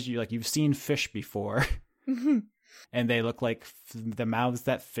far as you've seen fish before, and they look like the mouths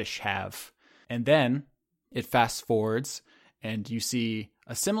that fish have. And then it fast forwards, and you see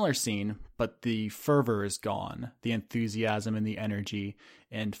a similar scene, but the fervor is gone, the enthusiasm and the energy,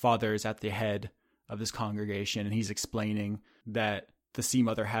 and Father is at the head of this congregation, and he's explaining that the Sea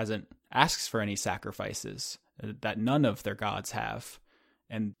Mother hasn't asked for any sacrifices, that none of their gods have.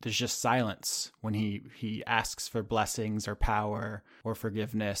 And there's just silence when he asks for blessings or power or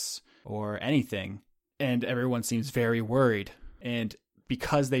forgiveness or anything. And everyone seems very worried. And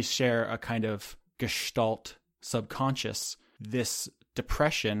because they share a kind of gestalt subconscious, this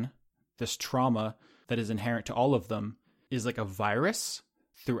depression, this trauma that is inherent to all of them is like a virus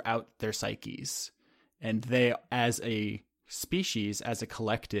throughout their psyches. And they, as a species, as a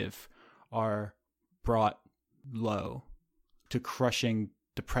collective, are brought low to crushing,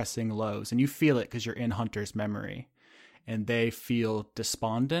 depressing lows. And you feel it because you're in Hunter's memory. And they feel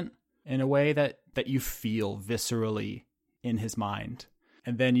despondent in a way that you feel viscerally in his mind.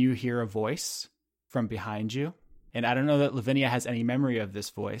 And then you hear a voice from behind you. And I don't know that Lavinia has any memory of this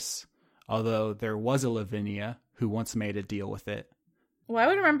voice, although there was a Lavinia who once made a deal with it. Well, I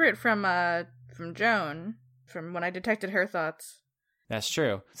would remember it from Joan, from when I detected her thoughts. That's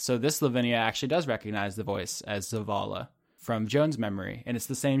true. So this Lavinia actually does recognize the voice as Zavala from Joan's memory, and it's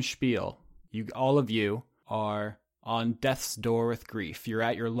the same spiel. All of you are on death's door with grief. You're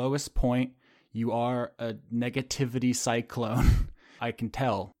at your lowest point. You are a negativity cyclone. I can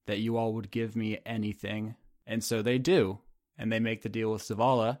tell that you all would give me anything. And so they do. And they make the deal with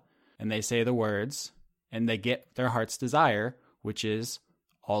Zavala, and they say the words, and they get their heart's desire, which is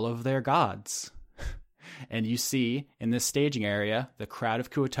all of their gods. And you see in this staging area, the crowd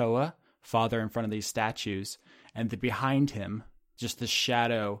of Kuo-toa, Father in front of these statues, and behind him, just the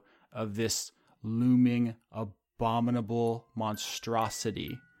shadow of this looming, abominable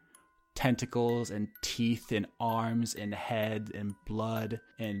monstrosity. Tentacles and teeth and arms and head and blood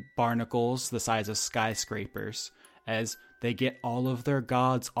and barnacles the size of skyscrapers as they get all of their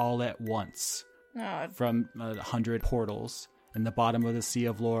gods all at once from 100 portals in the bottom of the Sea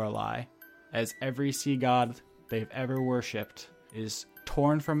of Lorelei, as every sea god they've ever worshipped is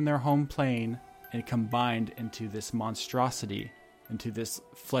torn from their home plane and combined into this monstrosity, into this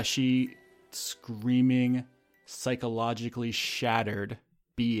fleshy, screaming, psychologically shattered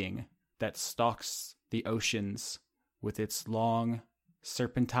being that stalks the oceans with its long,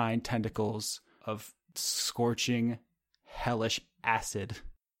 serpentine tentacles of scorching, hellish acid.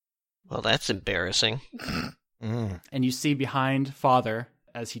 Well, that's embarrassing. And you see behind Father,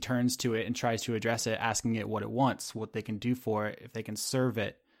 as he turns to it and tries to address it, asking it what it wants, what they can do for it, if they can serve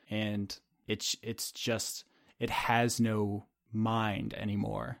it. And it's just, it has no mind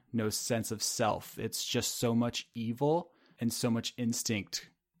anymore, no sense of self. It's just so much evil and so much instinct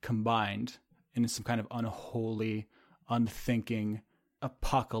combined in some kind of unholy, unthinking,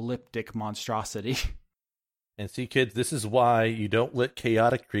 apocalyptic monstrosity. And see, kids, this is why you don't let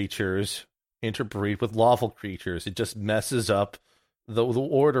chaotic creatures interbreed with lawful creatures. It just messes up the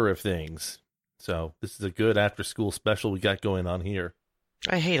order of things. So this is a good after-school special we got going on here.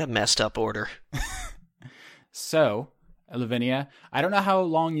 I hate a messed up order. So, Lavinia, I don't know how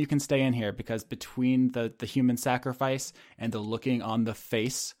long you can stay in here, because between the human sacrifice and the looking on the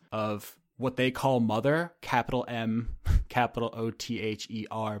face of what they call Mother, capital M, capital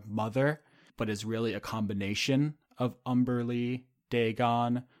O-T-H-E-R, Mother, but is really a combination of Umberlee,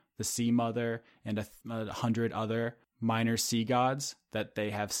 Dagon, the Sea Mother, and 100 other minor sea gods that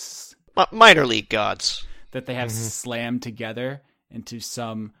they have... minor league gods. That they have slammed together into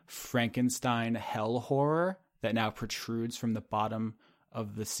some Frankenstein hell horror that now protrudes from the bottom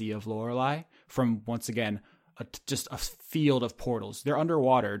of the Sea of Lorelei, from, once again, just a field of portals. They're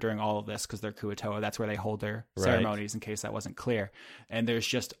underwater during all of this because they're Kuo-toa. That's where they hold their ceremonies, in case that wasn't clear. And there's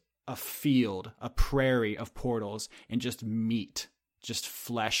just a field, a prairie of portals, and just meat, just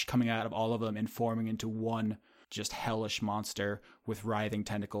flesh coming out of all of them and forming into one just hellish monster with writhing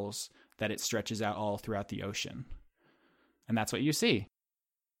tentacles that it stretches out all throughout the ocean. And that's what you see.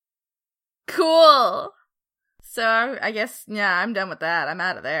 Cool! So I guess, yeah, I'm done with that. I'm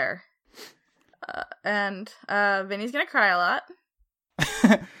out of there. And Vinny's gonna cry a lot.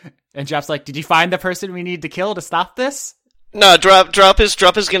 And Jeff's like, did you find the person we need to kill to stop this? No, Drop is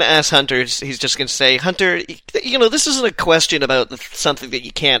gonna ask Hunter. He's just gonna say, Hunter, you know, this isn't a question about something that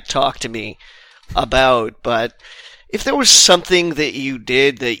you can't talk to me about, but if there was something that you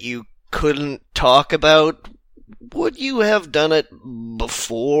did that you couldn't talk about, would you have done it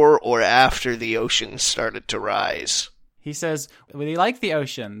before or after the ocean started to rise? He says, we like the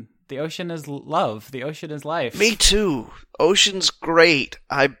ocean. The ocean is love. The ocean is life. Me too. Ocean's great.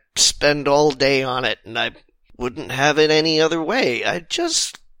 I spend all day on it, and wouldn't have it any other way. I'm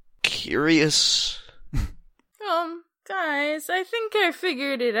just curious. Guys, I think I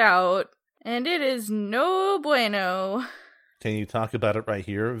figured it out, and it is no bueno. Can you talk about it right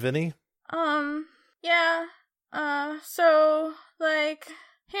here, Vinny? Yeah. So,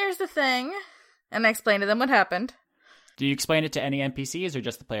 here's the thing. And I explained to them what happened. Do you explain it to any NPCs or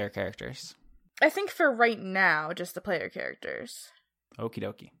just the player characters? I think for right now, just the player characters. Okie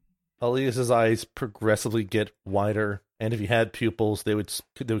dokie. Elias's eyes progressively get wider, and if he had pupils, they would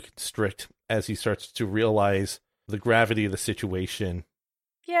constrict as he starts to realize the gravity of the situation.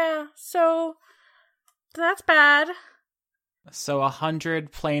 Yeah, so that's bad. So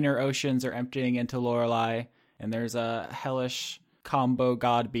 100 planar oceans are emptying into Lorelei, and there's a hellish combo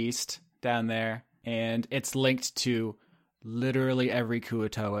god beast down there, and it's linked to literally every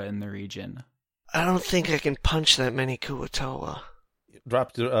Kuo-toa in the region. I don't think I can punch that many Kuo-toa.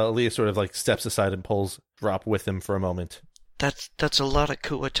 Elias sort of steps aside and pulls Drop with him for a moment. That's a lot of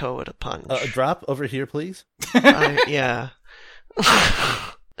Kuo-toa to punch. Drop over here, please. Yeah.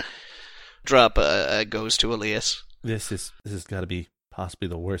 Drop goes to Elias. This has got to be possibly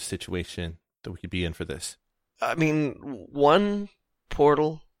the worst situation that we could be in for this. I mean, one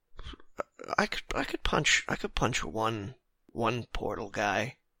portal. I could punch one portal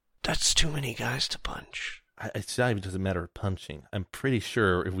guy. That's too many guys to punch. It's not even just a matter of punching. I'm pretty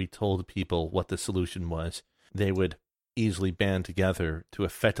sure if we told people what the solution was, they would easily band together to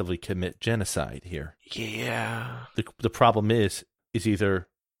effectively commit genocide here. Yeah. The problem is either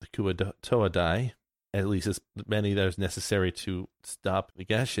the Kuo-toa die, at least as many that is necessary to stop the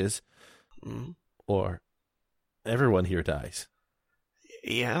Geshes, or everyone here dies.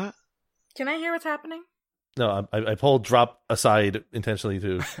 Yeah. Can I hear what's happening? No, I pulled Drop aside intentionally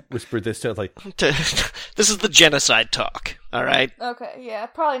to whisper this to This is the genocide talk, all right? Okay, yeah,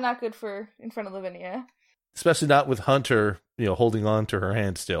 probably not good for in front of Lavinia. Especially not with Hunter, holding on to her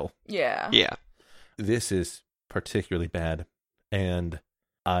hand still. Yeah. Yeah. This is particularly bad, and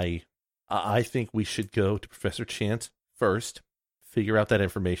I think we should go to Professor Chance first, figure out that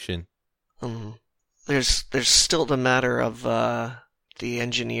information. There's still the matter of the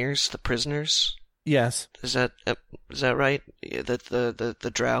engineers, the prisoners. Yes. Is that right? That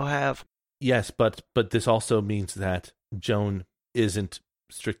the Drow have? Yes, but this also means that Joan isn't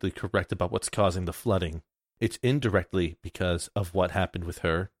strictly correct about what's causing the flooding. It's indirectly because of what happened with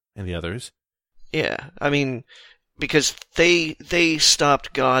her and the others. Yeah, I mean, because they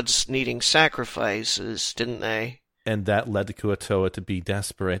stopped gods needing sacrifices, didn't they? And that led the Kuo-toa to be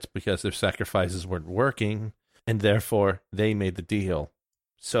desperate because their sacrifices weren't working, and therefore they made the deal.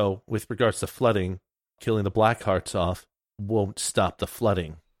 So, with regards to flooding, killing the Blackhearts off won't stop the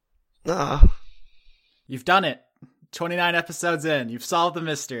flooding. You've done it. 29 episodes in. You've solved the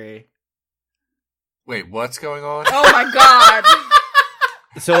mystery. Wait, what's going on? Oh my god!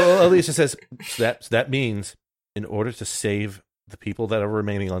 So Alicia says, that means in order to save the people that are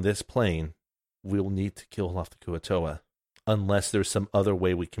remaining on this plane, we'll need to kill off the Kuo-toa. Unless there's some other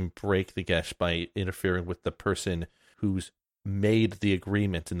way we can break the Gesh by interfering with the person who's made the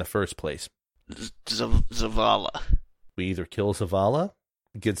agreement in the first place. Zavala. We either kill Zavala,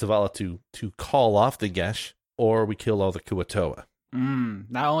 get Zavala to call off the Gesh, or we kill all the Kuo-toa.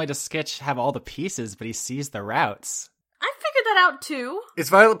 Not only does Skitch have all the pieces, but he sees the routes. I figured that out too. Is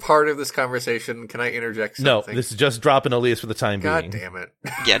Violet part of this conversation? Can I interject something? No, this is just dropping Elias for the time God being. damn it.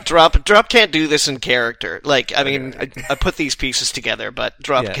 Yeah, Drop can't do this in character. I put these pieces together, but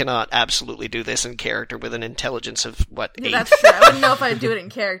Drop cannot absolutely do this in character with an intelligence of, 8? That's true. I wouldn't know if I'd do it in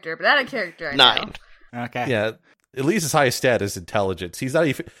character, but out of character, I 9. know. Okay. Yeah, Elias's highest stat is intelligence. He's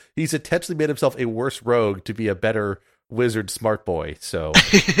intentionally made himself a worse rogue to be a better wizard smart boy, so...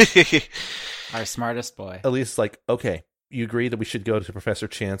 Our smartest boy. Elias is like, okay, you agree that we should go to Professor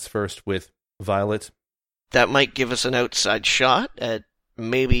Chance first with Violet? That might give us an outside shot at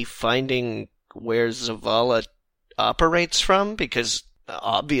maybe finding where Zavala operates from, because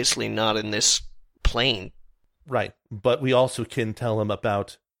obviously not in this plane. Right, but we also can tell him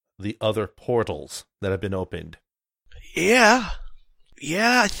about the other portals that have been opened. Yeah,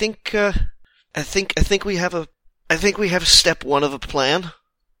 I think we have step 1 of a plan.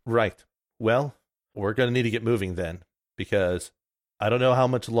 Right. Well, we're going to need to get moving then, because I don't know how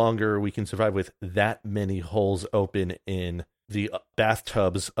much longer we can survive with that many holes open in the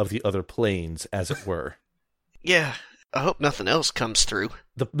bathtubs of the other planes, as it were. Yeah, I hope nothing else comes through.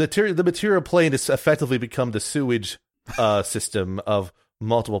 The material plane has effectively become the sewage system of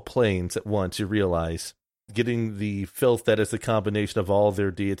multiple planes at once, you realize. Getting the filth that is the combination of all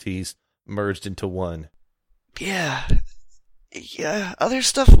their deities merged into one. Yeah, other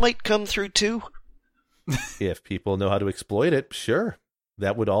stuff might come through too. If people know how to exploit it, sure,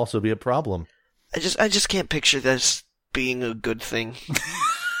 that would also be a problem. I just can't picture this being a good thing.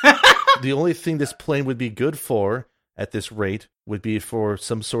 The only thing this plane would be good for at this rate would be for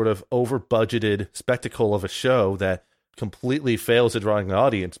some sort of over-budgeted spectacle of a show that completely fails at drawing an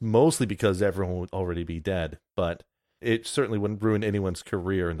audience, mostly because everyone would already be dead. But it certainly wouldn't ruin anyone's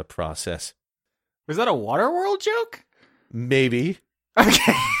career in the process. Was that a Waterworld joke? Maybe.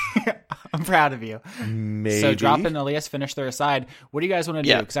 Okay. I'm proud of you. Maybe. So Drop and Elias finish their aside. What do you guys want to do?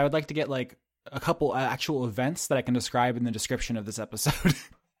 Yeah. Because I would like to get like a couple actual events that I can describe in the description of this episode.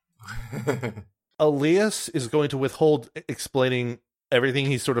 Elias is going to withhold explaining everything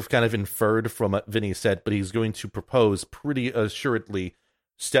he's sort of kind of inferred from what Vinny said, but he's going to propose pretty assuredly,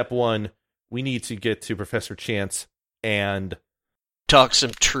 step one, we need to get to Professor Chance and Talk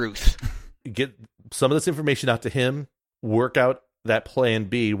some truth. get some of this information out to him, work out that plan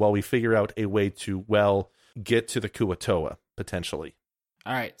B while we figure out a way to, well, get to the Kuatoa, potentially.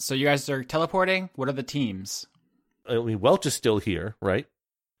 All right. So you guys are teleporting. What are the teams? I mean, Welch is still here, right?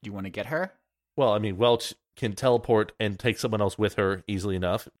 Do you want to get her? Well, I mean, Welch can teleport and take someone else with her easily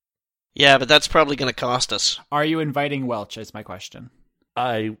enough. Yeah, but that's probably going to cost us. Are you inviting Welch is my question.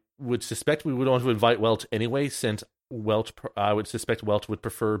 I would suspect we would want to invite Welch anyway, since I would suspect Welch would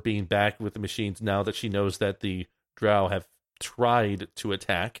prefer being back with the machines now that she knows that the Drow have tried to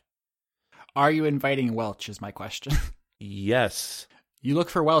attack. Are you inviting Welch is my question. Yes. You look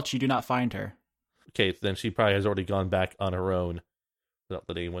for Welch, you do not find her. Okay, then she probably has already gone back on her own without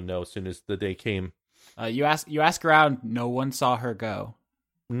letting anyone know as soon as the day came. You ask around, no one saw her go.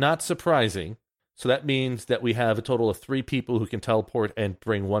 Not surprising. So that means that we have a total of 3 people who can teleport and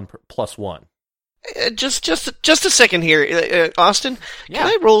bring one plus one. Just a second here, Austin. Yeah. Can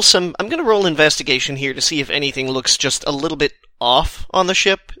I roll some? I'm going to roll investigation here to see if anything looks just a little bit off on the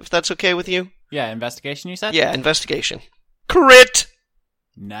ship. If that's okay with you? Yeah, investigation. You said. Yeah, investigation. Crit.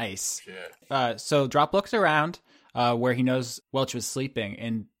 Nice. Yeah. So Drop looks around where he knows Welch was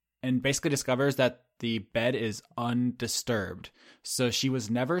sleeping and basically discovers that the bed is undisturbed. So she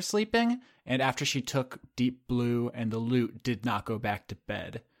was never sleeping, and after she took Deep Blue and the loot, did not go back to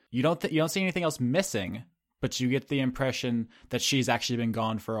bed. You don't see anything else missing, but you get the impression that she's actually been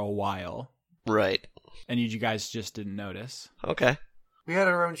gone for a while, Right. and you guys just didn't notice. Okay. We had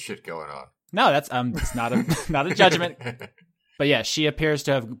our own shit going on. No, that's it's not a not a judgment. But yeah, she appears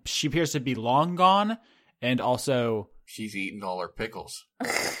to be long gone, and also She's eaten all her pickles.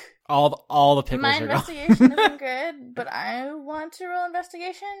 all the pickles My are gone. investigation isn't good, but I want to roll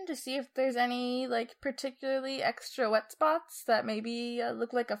investigation to see if there's any like particularly extra wet spots that maybe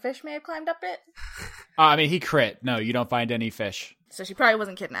look like a fish may have climbed up it. I mean, he crit. No, you don't find any fish. So she probably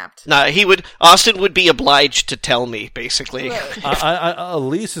wasn't kidnapped. Nah, Austin would be obliged to tell me, basically. Right.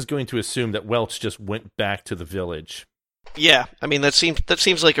 Elise is going to assume that Welch just went back to the village. Yeah, I mean, that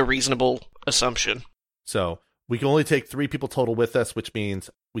seems like a reasonable assumption. So we can only take 3 people total with us, which means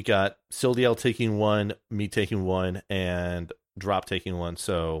we got Sildiel taking 1, me taking 1, and Drop taking 1.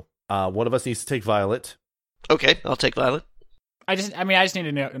 So one of us needs to take Violet. Okay, I'll take Violet. I just need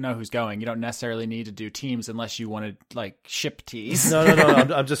to know who's going. You don't necessarily need to do teams unless you want to like ship teas. No.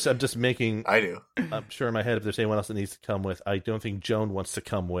 I'm just making. I do. I'm sure in my head if there's anyone else that needs to come with. I don't think Joan wants to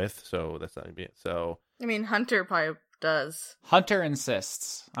come with, so that's not gonna be it. So I mean, Hunter probably does. Hunter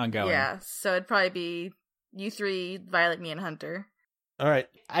insists on going. Yeah, so it'd probably be you 3, Violet, me, and Hunter. all right,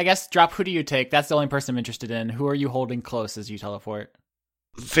 I guess Drop. Who do you take? That's the only person I'm interested in. Who are you holding close as you teleport?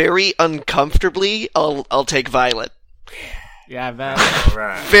 Very uncomfortably, I'll take Violet. Yeah, All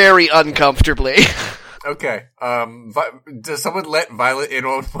right. Very uncomfortably. Okay. Does someone let Violet in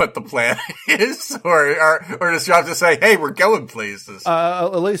on what the plan is, or does she have to say, "Hey, we're going places"?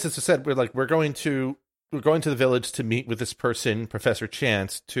 Elise has said we're going to the village to meet with this person, Professor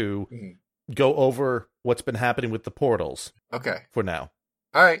Chance, to go over what's been happening with the portals. Okay. For now.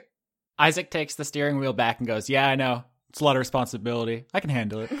 All right. Isaac takes the steering wheel back and goes, "Yeah, I know. It's a lot of responsibility. I can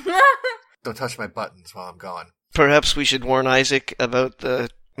handle it." Don't touch my buttons while I'm gone. Perhaps we should warn Isaac about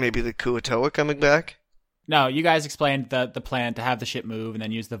maybe the Kuatoa coming back? No, you guys explained the plan to have the ship move and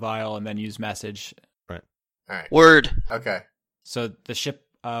then use the vial and then use message. Right. All right. Word. Okay. So the ship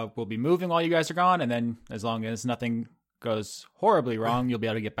will be moving while you guys are gone, and then as long as nothing goes horribly wrong, you'll be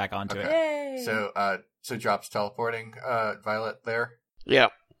able to get back onto it. Yay! So Drop's teleporting Violet there. Yeah.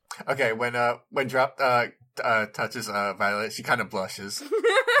 Okay. When Drop touches Violet, she kind of blushes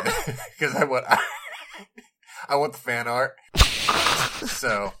because I want the fan art.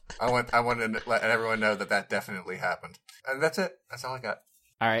 So I want to let everyone know that definitely happened. And that's it. That's all I got.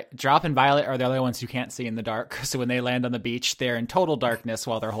 All right. Drop and Violet are the other ones who can't see in the dark. So when they land on the beach, they're in total darkness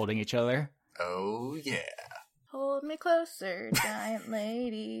while they're holding each other. Oh, yeah. Hold me closer, giant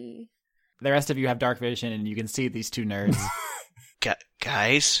lady. The rest of you have dark vision, and you can see these two nerds.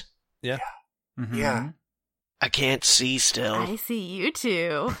 Guys, Yeah. Mhm. Yeah. I can't see still. I see you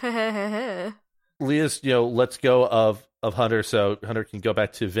too. Leah's, lets go of Hunter, so Hunter can go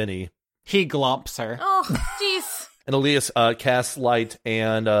back to Vinny. He glumps her. Oh, jeez. And Elias casts light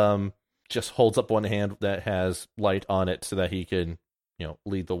and just holds up one hand that has light on it so that he can,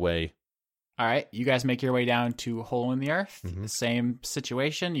 lead the way. All right, you guys make your way down to Hole in the Earth. Mhm. Same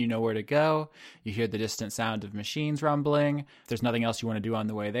situation. You know where to go. You hear the distant sound of machines rumbling. If there's nothing else you want to do on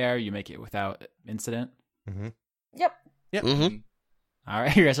the way there, you make it without incident. Mm-hmm. Yep. Mm-hmm. All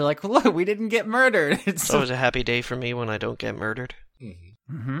right, you guys are like, look, we didn't get murdered. It's It's always a happy day for me when I don't get murdered.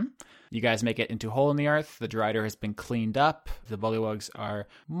 Mm-hmm. Mm-hmm. You guys make it into Hole in the Earth. The Drider has been cleaned up. The Bullywugs are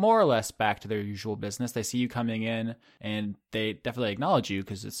more or less back to their usual business. They see you coming in, and they definitely acknowledge you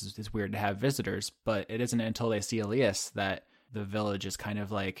because it's weird to have visitors. But it isn't until they see Elias that the village is kind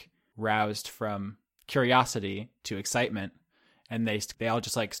of like roused from curiosity to excitement, and they all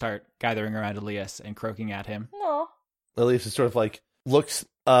just like start gathering around Elias and croaking at him. Aw. Elias is sort of like looks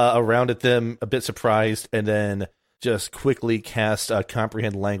around at them a bit surprised and then just quickly casts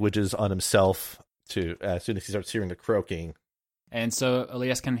comprehend languages on himself to as soon as he starts hearing the croaking. And so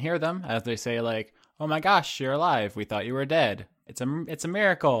Elias can hear them as they say like, "Oh my gosh, you're alive. We thought you were dead. It's a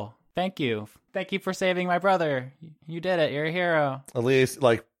miracle. Thank you for saving my brother. You did it. You're a hero." Elias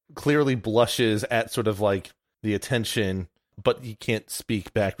like clearly blushes at sort of like the attention, but he can't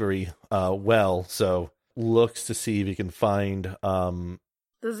speak back very well, so looks to see if he can find The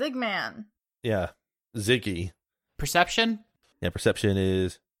Zigman. Ziggy. Perception? Yeah, perception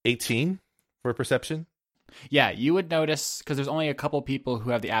is 18 for perception. Yeah, you would notice because there's only a couple people who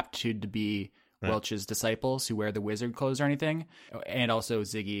have the aptitude to be Right. Welch's disciples who wear the wizard clothes or anything. And also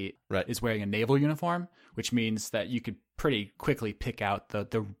Ziggy Right. is wearing a naval uniform, which means that you could pretty quickly pick out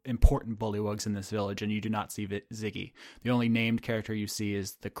the important bullywugs in this village, and you do not see Ziggy. The only named character you see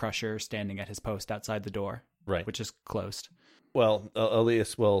is the Crusher standing at his post outside the door, Right. which is closed. Well,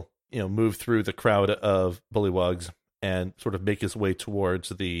 Elias will, move through the crowd of bullywugs and sort of make his way towards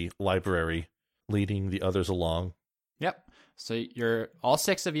the library, leading the others along. Yep. So you're all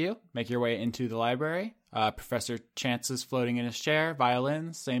six of you make your way into the library. Professor Chance is floating in his chair,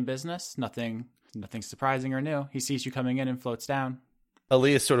 violins, same business. Nothing surprising or new. He sees you coming in and floats down.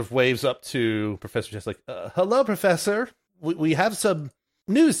 Elias sort of waves up to Professor Chance like, hello, Professor. We have some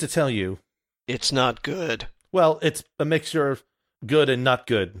news to tell you. It's not good. Well, it's a mixture of good and not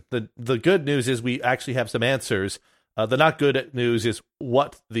good. The good news is we actually have some answers. The not good news is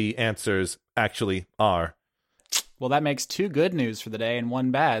what the answers actually are. Well, that makes two good news for the day and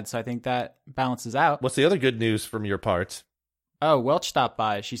one bad, so I think that balances out. What's the other good news from your part? Oh, Welch stopped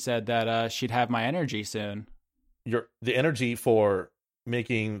by. She said that she'd have my energy soon. The energy for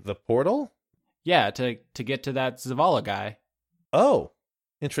making the portal? Yeah, to get to that Zavala guy. Oh,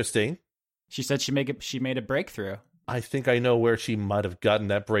 interesting. She said she made a breakthrough. I think I know where she might have gotten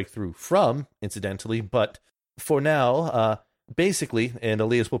that breakthrough from, incidentally, but for now, basically, and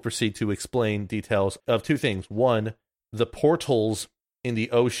Elias will proceed to explain details of two things. One, the portals in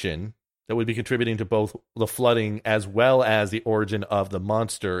the ocean that would be contributing to both the flooding as well as the origin of the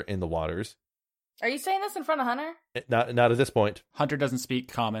monster in the waters. Are you saying this in front of Hunter? Not at this point. Hunter doesn't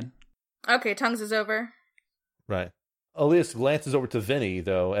speak common. Okay, tongues is over. Right. Elias glances over to Vinny,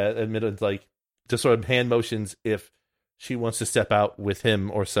 though, admitted, like, just sort of hand motions if she wants to step out with him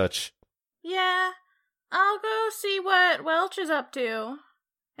or such. Yeah, I'll go see what Welch is up to,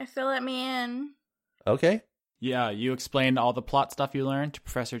 if they'll let me in. Okay. Yeah, you explained all the plot stuff you learned to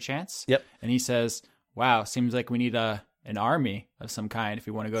Professor Chance. Yep. And he says, wow, seems like we need an army of some kind if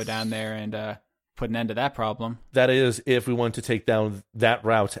we want to go down there and put an end to that problem. That is, if we want to take down that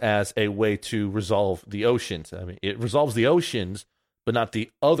route as a way to resolve the oceans. I mean, it resolves the oceans, but not the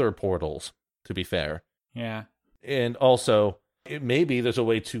other portals, to be fair. Yeah. And also, maybe there's a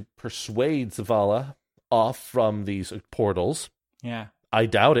way to persuade Zavala off from these portals. Yeah. I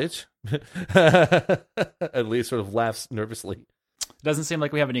doubt it. At least sort of laughs nervously. It doesn't seem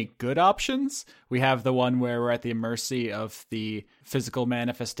like we have any good options. We have the one where we're at the mercy of the physical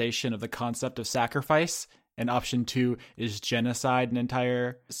manifestation of the concept of sacrifice. And option 2 is genocide an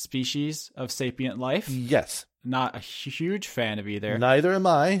entire species of sapient life. Yes. Not a huge fan of either. Neither am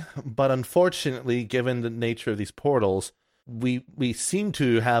I, but unfortunately, given the nature of these portals, we seem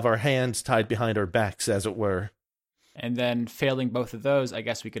to have our hands tied behind our backs, as it were. And then failing both of those, I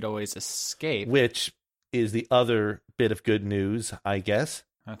guess we could always escape. Which is the other bit of good news, I guess.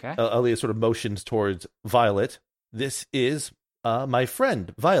 Okay. Elias sort of motions towards Violet. This is My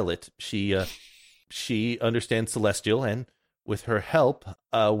friend, Violet, she understands Celestial, and with her help,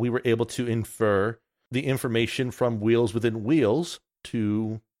 we were able to infer the information from Wheels Within Wheels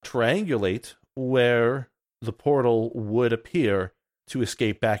to triangulate where the portal would appear to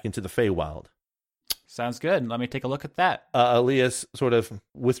escape back into the Feywild. Sounds good. Let me take a look at that. Elias sort of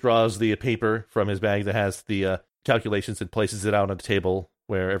withdraws the paper from his bag that has the calculations and places it out on the table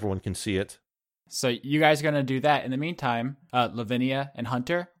where everyone can see it. So you guys are going to do that. In the meantime, Lavinia and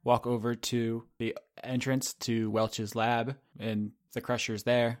Hunter walk over to the entrance to Welch's lab, and the Crusher's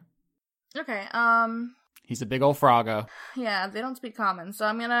there. Okay, He's a big old froggo. yeah, they don't speak common, so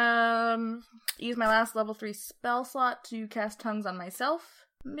I'm gonna use my last level 3 spell slot to cast Tongues on myself.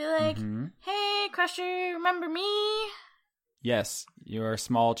 Be like, hey, Crusher, remember me? Yes, you're a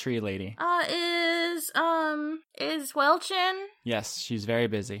small tree lady. Is Welch in? Yes, she's very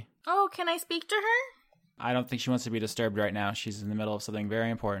busy. Oh, can I speak to her? I don't think she wants to be disturbed right now. She's in the middle of something very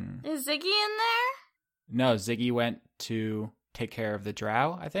important. Is Ziggy in there? No, Ziggy went to take care of the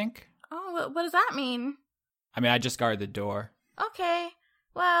drow, I think. Oh, what does that mean? I mean, I just guard the door. Okay,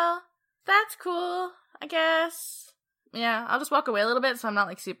 well, that's cool, I guess. Yeah, I'll just walk away a little bit so I'm not,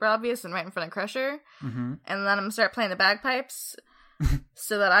 like, super obvious and right in front of Crusher. Mm-hmm. And then I'm gonna start playing the bagpipes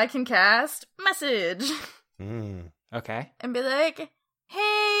so that I can cast Message. Okay. And be like,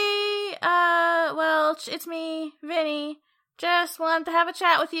 hey, Welch, it's me, Vinny. Just wanted to have a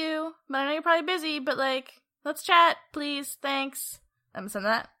chat with you. But I know you're probably busy, but, like, let's chat, please, thanks. I'm gonna send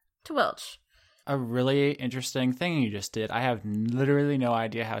that to Welch. A really interesting thing you just did. I have literally no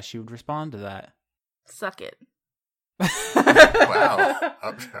idea how she would respond to that. Suck it. Wow.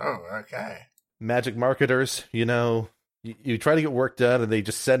 Oh, okay. Magic marketers, you try to get work done and they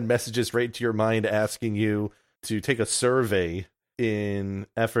just send messages right to your mind asking you to take a survey in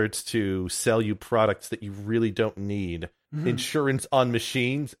efforts to sell you products that you really don't need. Insurance on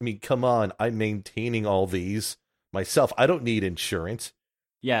machines? I mean, come on. I'm maintaining all these myself. I don't need insurance.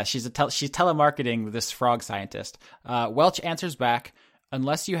 Yeah, she's telemarketing this frog scientist. Welch answers back,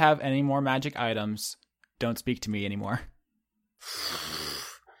 unless you have any more magic items, don't speak to me anymore.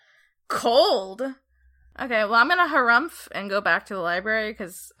 Cold. Okay, well, I'm gonna harumph and go back to the library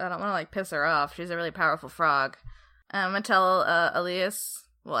because I don't want to, like, piss her off. She's a really powerful frog. I'm gonna tell Elias,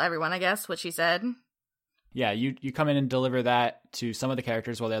 well, everyone, I guess, what she said. Yeah, you come in and deliver that to some of the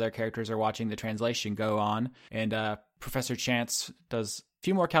characters while the other characters are watching the translation go on. And Professor Chance does a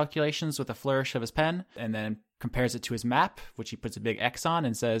few more calculations with a flourish of his pen and then compares it to his map, which he puts a big X on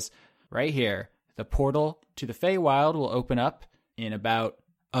and says, right here, the portal to the Feywild will open up in about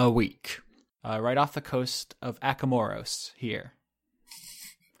a week. Right off the coast of Akamoros here.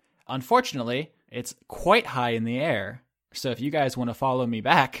 Unfortunately, it's quite high in the air. So if you guys want to follow me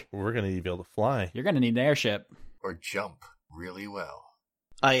back, We're going to need to be able to fly. you're going to need an airship. Or jump really well.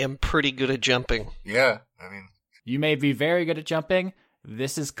 I am pretty good at jumping. Yeah, I mean, You may be very good at jumping.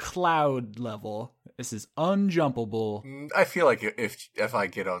 This is cloud level. This is unjumpable. I feel like if I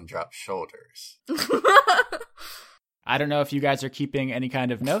get on Drop's shoulders. I don't know if you guys are keeping any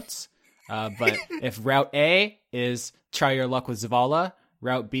kind of notes, but if Route A is try your luck with Zavala,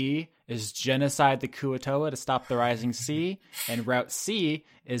 Route B is genocide the Kuo-toa to stop the rising sea, and Route C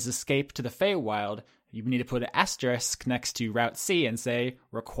is escape to the Feywild, you need to put an asterisk next to Route C and say,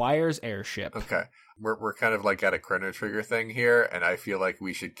 requires airship. Okay. We're kind of like at a Chrono Trigger thing here, and I feel like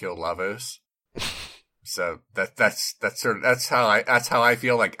we should kill Lavos. So that's how I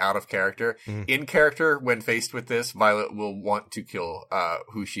feel, like, out of character. Mhm. In character, when faced with this, Violet will want to kill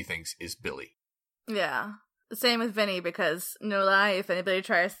who she thinks is Billy. Yeah. Same with Vinny, because, no lie, if anybody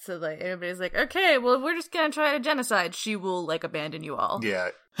tries to, like, anybody's like, okay, well, we're just gonna try to genocide, she will, like, abandon you all. Yeah.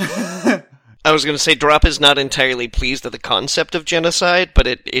 I was going to say Drop is not entirely pleased at the concept of genocide, but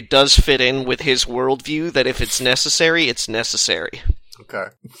it does fit in with his worldview that if it's necessary, it's necessary. Okay.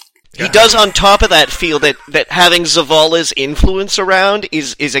 He does, on top of that, feel that having Zavala's influence around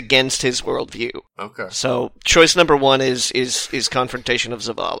is against his worldview. Okay. So, choice number one is confrontation of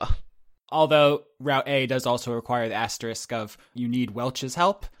Zavala. Although Route A does also require the asterisk of you need Welch's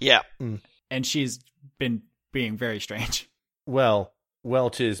help, Yeah. and she's been being very strange. Well,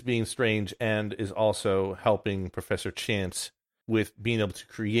 Welch is being strange and is also helping Professor Chance with being able to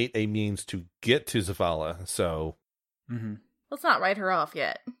create a means to get to Zavala. So, Mm-hmm. Let's not write her off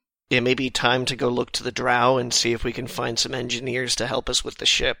yet. It may be time to go look to the Drow and see if we can find some engineers to help us with the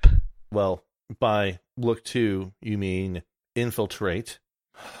ship. well, by look to, you mean infiltrate.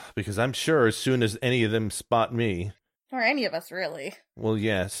 Because I'm sure as soon as any of them spot me, Or any of us, really. well,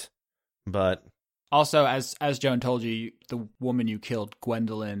 yes, but Also, as Joan told you, the woman you killed,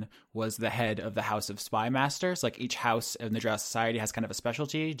 Gwendolyn, was the head of the House of Spy Masters. Like, each house in the Drow Society has kind of a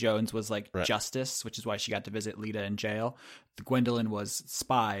specialty. Joan's was like justice, which is why she got to visit Lita in jail. Gwendolyn was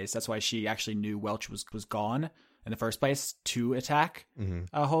spies. That's why she actually knew Welch was gone in the first place to attack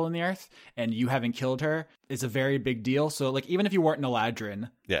a hole in the earth. And you having killed her is a very big deal. So, like, even if you weren't an Eladrin,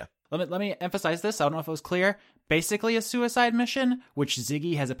 let me emphasize this. I don't know if it was clear. Basically a suicide mission, which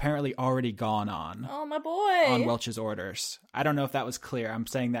Ziggy has apparently already gone on. Oh, my boy. On Welch's orders. I don't know if that was clear. I'm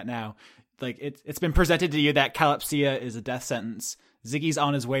saying that now. Like, it's been presented to you that Calypsia is a death sentence. Ziggy's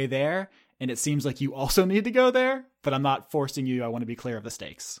on his way there, and it seems like you also need to go there, but I'm not forcing you. I want to be clear of the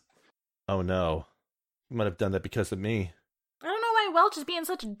stakes. Oh, no. You might have done that because of me. I don't know why Welch is being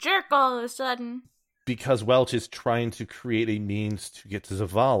such a jerk all of a sudden. Because Welch is trying to create a means to get to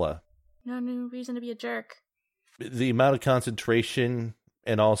Zavala. No new reason to be a jerk. The amount of concentration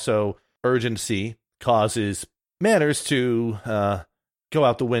and also urgency causes manners to go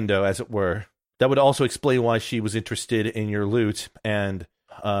out the window, as it were. That would also explain why she was interested in your loot and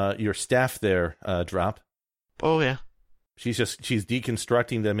your staff there, Drop. Oh, yeah. She's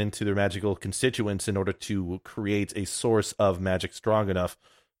deconstructing them into their magical constituents in order to create a source of magic strong enough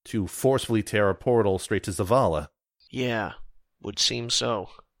to forcefully tear a portal straight to Zavala. Yeah, would seem so.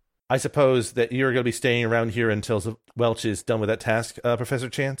 I suppose that you're going to be staying around here until Welch is done with that task, Professor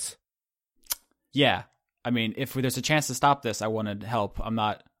Chance? Yeah. I mean, if there's a chance to stop this, I want to help. I'm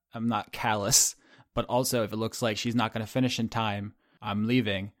not callous. But also, if it looks like she's not going to finish in time, I'm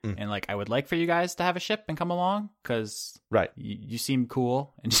leaving. And, like, I would like for you guys to have a ship and come along, because you seem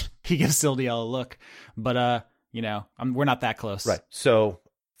cool. And he gives Sildiel a look. But, we're not that close. Right. So,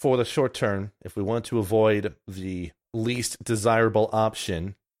 for the short term, if we want to avoid the least desirable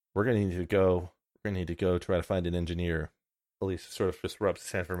option, we're going to need to go try to find an engineer. Elise sort of just rubs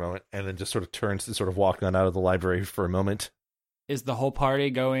his hand for a moment and then just sort of turns to sort of walk on out of the library for a moment. Is the whole party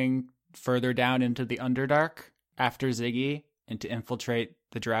going further down into the Underdark after Ziggy and to infiltrate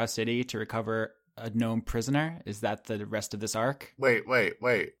the Drow City to recover a gnome prisoner? Is that the rest of this arc? Wait.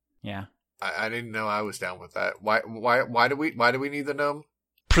 Yeah. I didn't know I was down with that. Why do we need the gnome?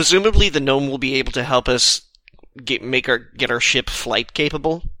 Presumably the gnome will be able to help us get our ship flight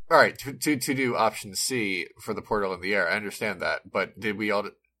capable. All right, to do option C for the portal in the air. I understand that, but did we all?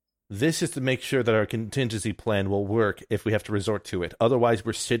 This is to make sure that our contingency plan will work if we have to resort to it. Otherwise,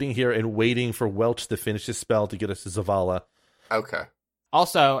 we're sitting here and waiting for Welch to finish his spell to get us to Zavala. Okay.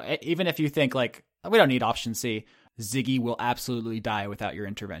 Also, even if you think, like, we don't need option C, Ziggy will absolutely die without your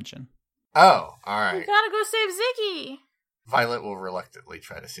intervention. Oh, all right. We gotta go save Ziggy. Violet will reluctantly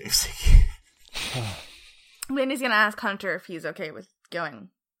try to save Ziggy. Lainey's gonna ask Hunter if he's okay with going.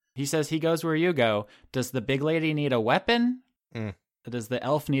 He says he goes where you go. Does the big lady need a weapon? Does the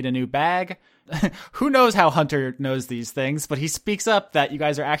elf need a new bag? Who knows how Hunter knows these things, but he speaks up that you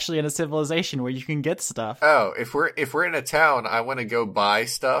guys are actually in a civilization where you can get stuff. Oh, if we're in a town, I want to go buy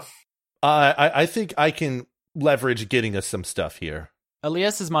stuff. I think I can leverage getting us some stuff here.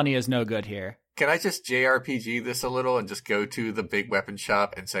 Elias's money is no good here. Can I just JRPG this a little and just go to the big weapon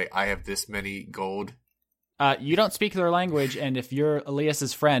shop and say, I have this many gold? You don't speak their language, and if you're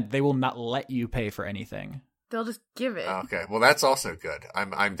Elias's friend, they will not let you pay for anything. They'll just give it. Okay, well that's also good.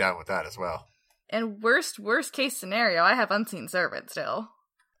 I'm down with that as well. And worst case scenario, I have unseen servant still.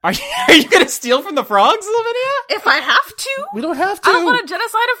 Are you going to steal from the frogs, Lavinia? If I have to, We don't have to. I don't want a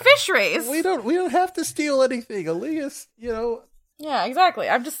genocide of fish race. We don't have to steal anything, Elias. Yeah, exactly.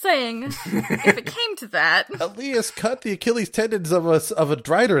 I'm just saying, if it came to that, Elias cut the Achilles tendons of a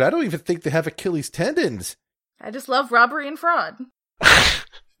Dryder. I don't even think they have Achilles tendons. I just love robbery and fraud.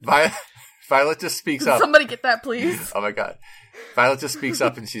 Violet just speaks up. Somebody get that, please. Oh my god. Violet just speaks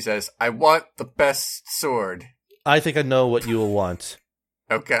up and she says, I want the best sword. I think I know what you will want.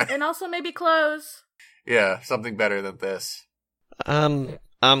 Okay. And also maybe clothes. Yeah, something better than this. I'm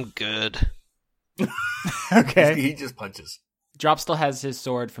good. Okay. He just punches. Drop still has his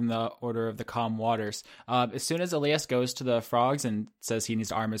sword from the Order of the Calm Waters. As soon as Elias goes to the frogs and says he needs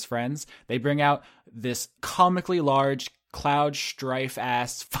to arm his friends, they bring out this comically large, Cloud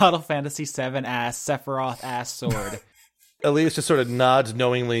Strife-ass, Final Fantasy VII-ass, Sephiroth-ass sword. Elias just sort of nods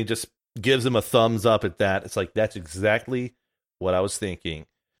knowingly, just gives him a thumbs up at that. It's like, that's exactly what I was thinking.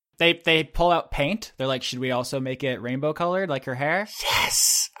 They pull out paint. They're like, should we also make it rainbow colored like her hair?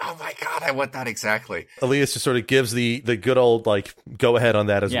 Yes! Oh my god, I want that exactly. Elias just sort of gives the good old, like, go ahead on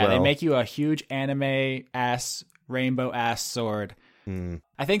that as well. Yeah, they make you a huge anime-ass, rainbow-ass sword.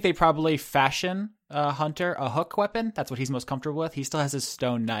 I think they probably fashion Hunter a hook weapon. That's what he's most comfortable with. He still has his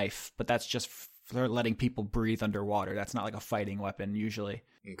stone knife, but that's just for letting people breathe underwater. That's not like a fighting weapon, usually.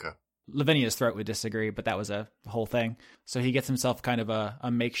 Okay. Lavinia's throat would disagree, but that was a whole thing. So he gets himself kind of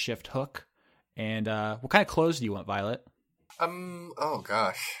a makeshift hook. And what kind of clothes do you want, Violet? Oh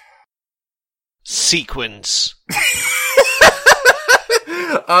gosh. Sequins.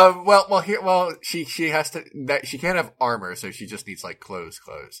 She has to. That she can't have armor, so she just needs like clothes,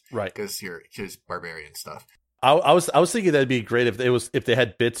 Right? Because she's barbarian stuff. I was thinking that'd be great if they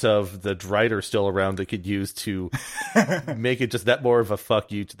had bits of the Drider still around they could use to make it just that more of a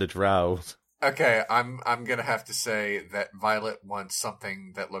fuck you to the Drow. Okay, I'm gonna have to say that Violet wants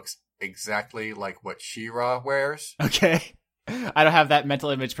something that looks exactly like what She-Ra wears. Okay. I don't have that mental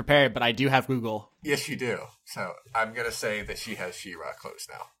image prepared, but I do have Google. Yes, you do. So I'm gonna say that she has She-Ra clothes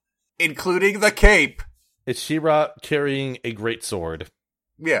now, including the cape. It's She-Ra carrying a great sword.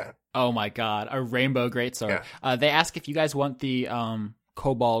 Yeah. Oh my god, a rainbow greatsword. Yeah. They ask if you guys want the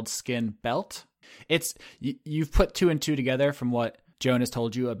kobold skin belt. It's you've put 2 and 2 together from what Joan has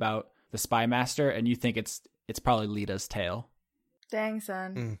told you about the Spy Master, and you think it's probably Lita's tail. Dang,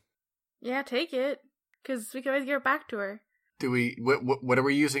 son. Yeah, take it. Because we can always give it back to her. Do we? What are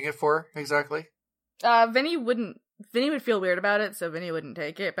we using it for exactly? Vinny would feel weird about it, so Vinny wouldn't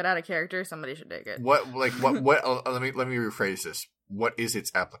take it. But out of character, somebody should take it. What? Let me rephrase this. What is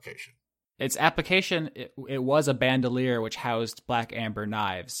its application? Its application, it was a bandolier which housed black amber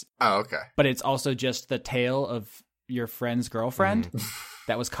knives. Oh, okay. But it's also just the tail of your friend's girlfriend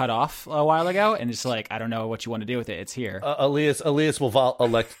that was cut off a while ago, and it's like, I don't know what you want to do with it. It's here. Elias will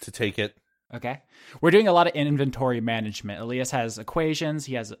elect to take it. Okay. We're doing a lot of inventory management. Elias has equations.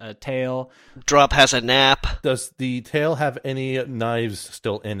 He has a tail. Drop has a nap. Does the tail have any knives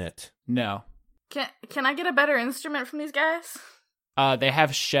still in it? No. Can I get a better instrument from these guys? They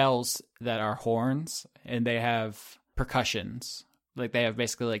have shells that are horns, and they have percussions. Like, they have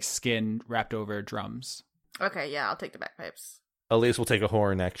basically like skin wrapped over drums. Okay, yeah, I'll take the bagpipes. Elias will take a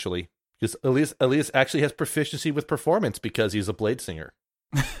horn, actually. Because Elias actually has proficiency with performance because he's a blade singer.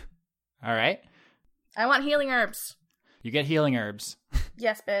 All right. I want healing herbs. You get healing herbs.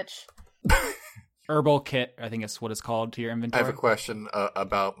 Yes, bitch. Herbal kit, I think it's what it's called, to your I inventory. have a question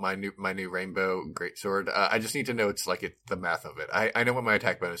about my new rainbow greatsword. I just need to know the math of it. I know what my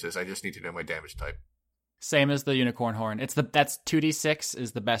attack bonus is. I just need to know my damage type. Same as the unicorn horn. That's 2d6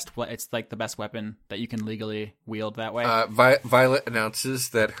 is the best. It's like the best weapon that you can legally wield that way. Violet announces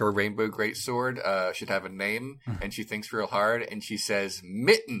that her rainbow greatsword should have a name, and she thinks real hard, and she says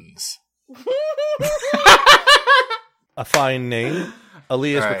Mittens. A fine name.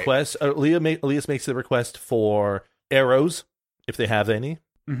 Elias requests. Elias makes the request for arrows, if they have any.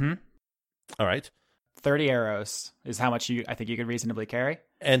 Mm-hmm. All right. 30 arrows is how much I think you could reasonably carry.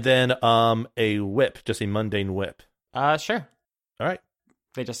 And then a whip, just a mundane whip. Sure. All right.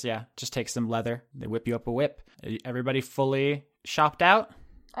 They just take some leather. They whip you up a whip. Everybody fully shopped out?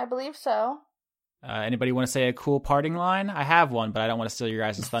 I believe so. Anybody want to say a cool parting line? I have one, but I don't want to steal your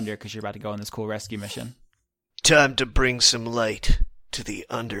guys' thunder because you're about to go on this cool rescue mission. Time to bring some light to the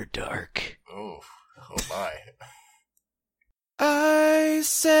Underdark. Oh my. I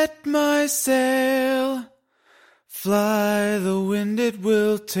set my sail, fly the wind, it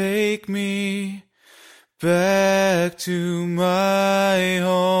will take me back to my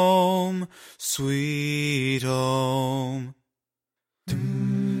home, sweet home.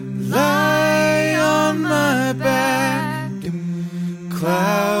 Lie on my back,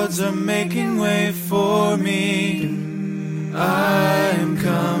 clouds are making way for me. I'm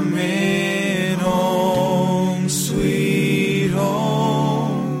coming home, sweet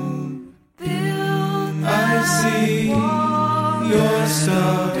home. I see your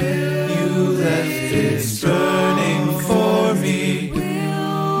star, you left it burning for me.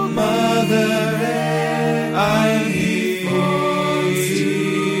 Mother, I'm here.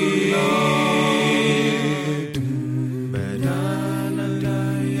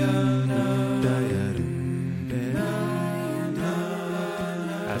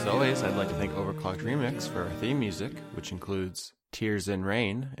 As always, I'd like to thank Overclocked Remix for our theme music, which includes Tears in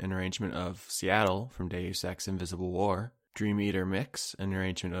Rain, an arrangement of Seattle from Deus Ex Invisible War, Dream Eater Mix, an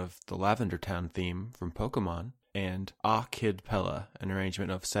arrangement of the Lavender Town theme from Pokemon, and Ah Kid Pella, an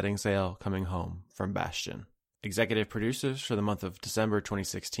arrangement of Setting Sail, Coming Home from Bastion. Executive producers for the month of December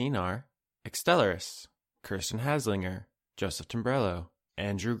 2016 are Extellaris, Kirsten Haslinger, Joseph Timbrello,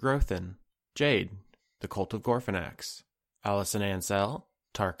 Andrew Grothin, Jade, The Cult of Gorfanax, Allison Ansell,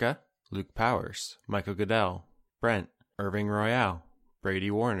 Tarka, Luke Powers, Michael Goodell, Brent, Irving Royale, Brady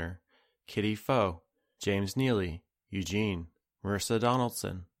Warner, Kitty Foe, James Neely, Eugene, Marissa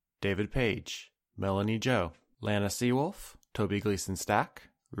Donaldson, David Page, Melanie Joe, Lana Seawolf, Toby Gleason Stack,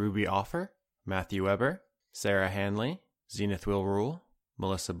 Ruby Offer, Matthew Weber, Sarah Hanley, Zenith Will Rule,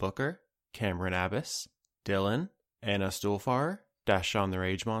 Melissa Booker, Cameron Abbas, Dylan, Anna Stuhlfarer, Dashon the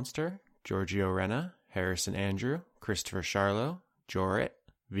Rage Monster, Giorgio Renna, Harrison Andrew, Christopher Charlo, Jorit,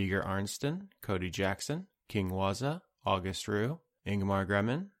 Viger Arnston, Cody Jackson, King Waza, August Rue, Ingmar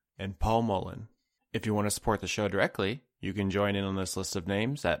Gremmen, and Paul Mullen. If you want to support the show directly, you can join in on this list of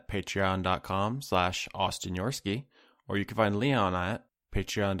names at patreon.com/Austin Yorsky, or you can find Leon at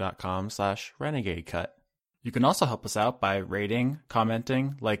patreon.com/RenegadeCut. You can also help us out by rating,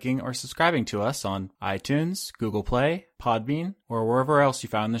 commenting, liking, or subscribing to us on iTunes, Google Play, Podbean, or wherever else you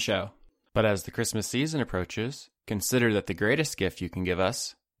found the show. But as the Christmas season approaches, consider that the greatest gift you can give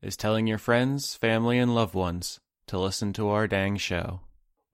us is telling your friends, family, and loved ones to listen to our dang show.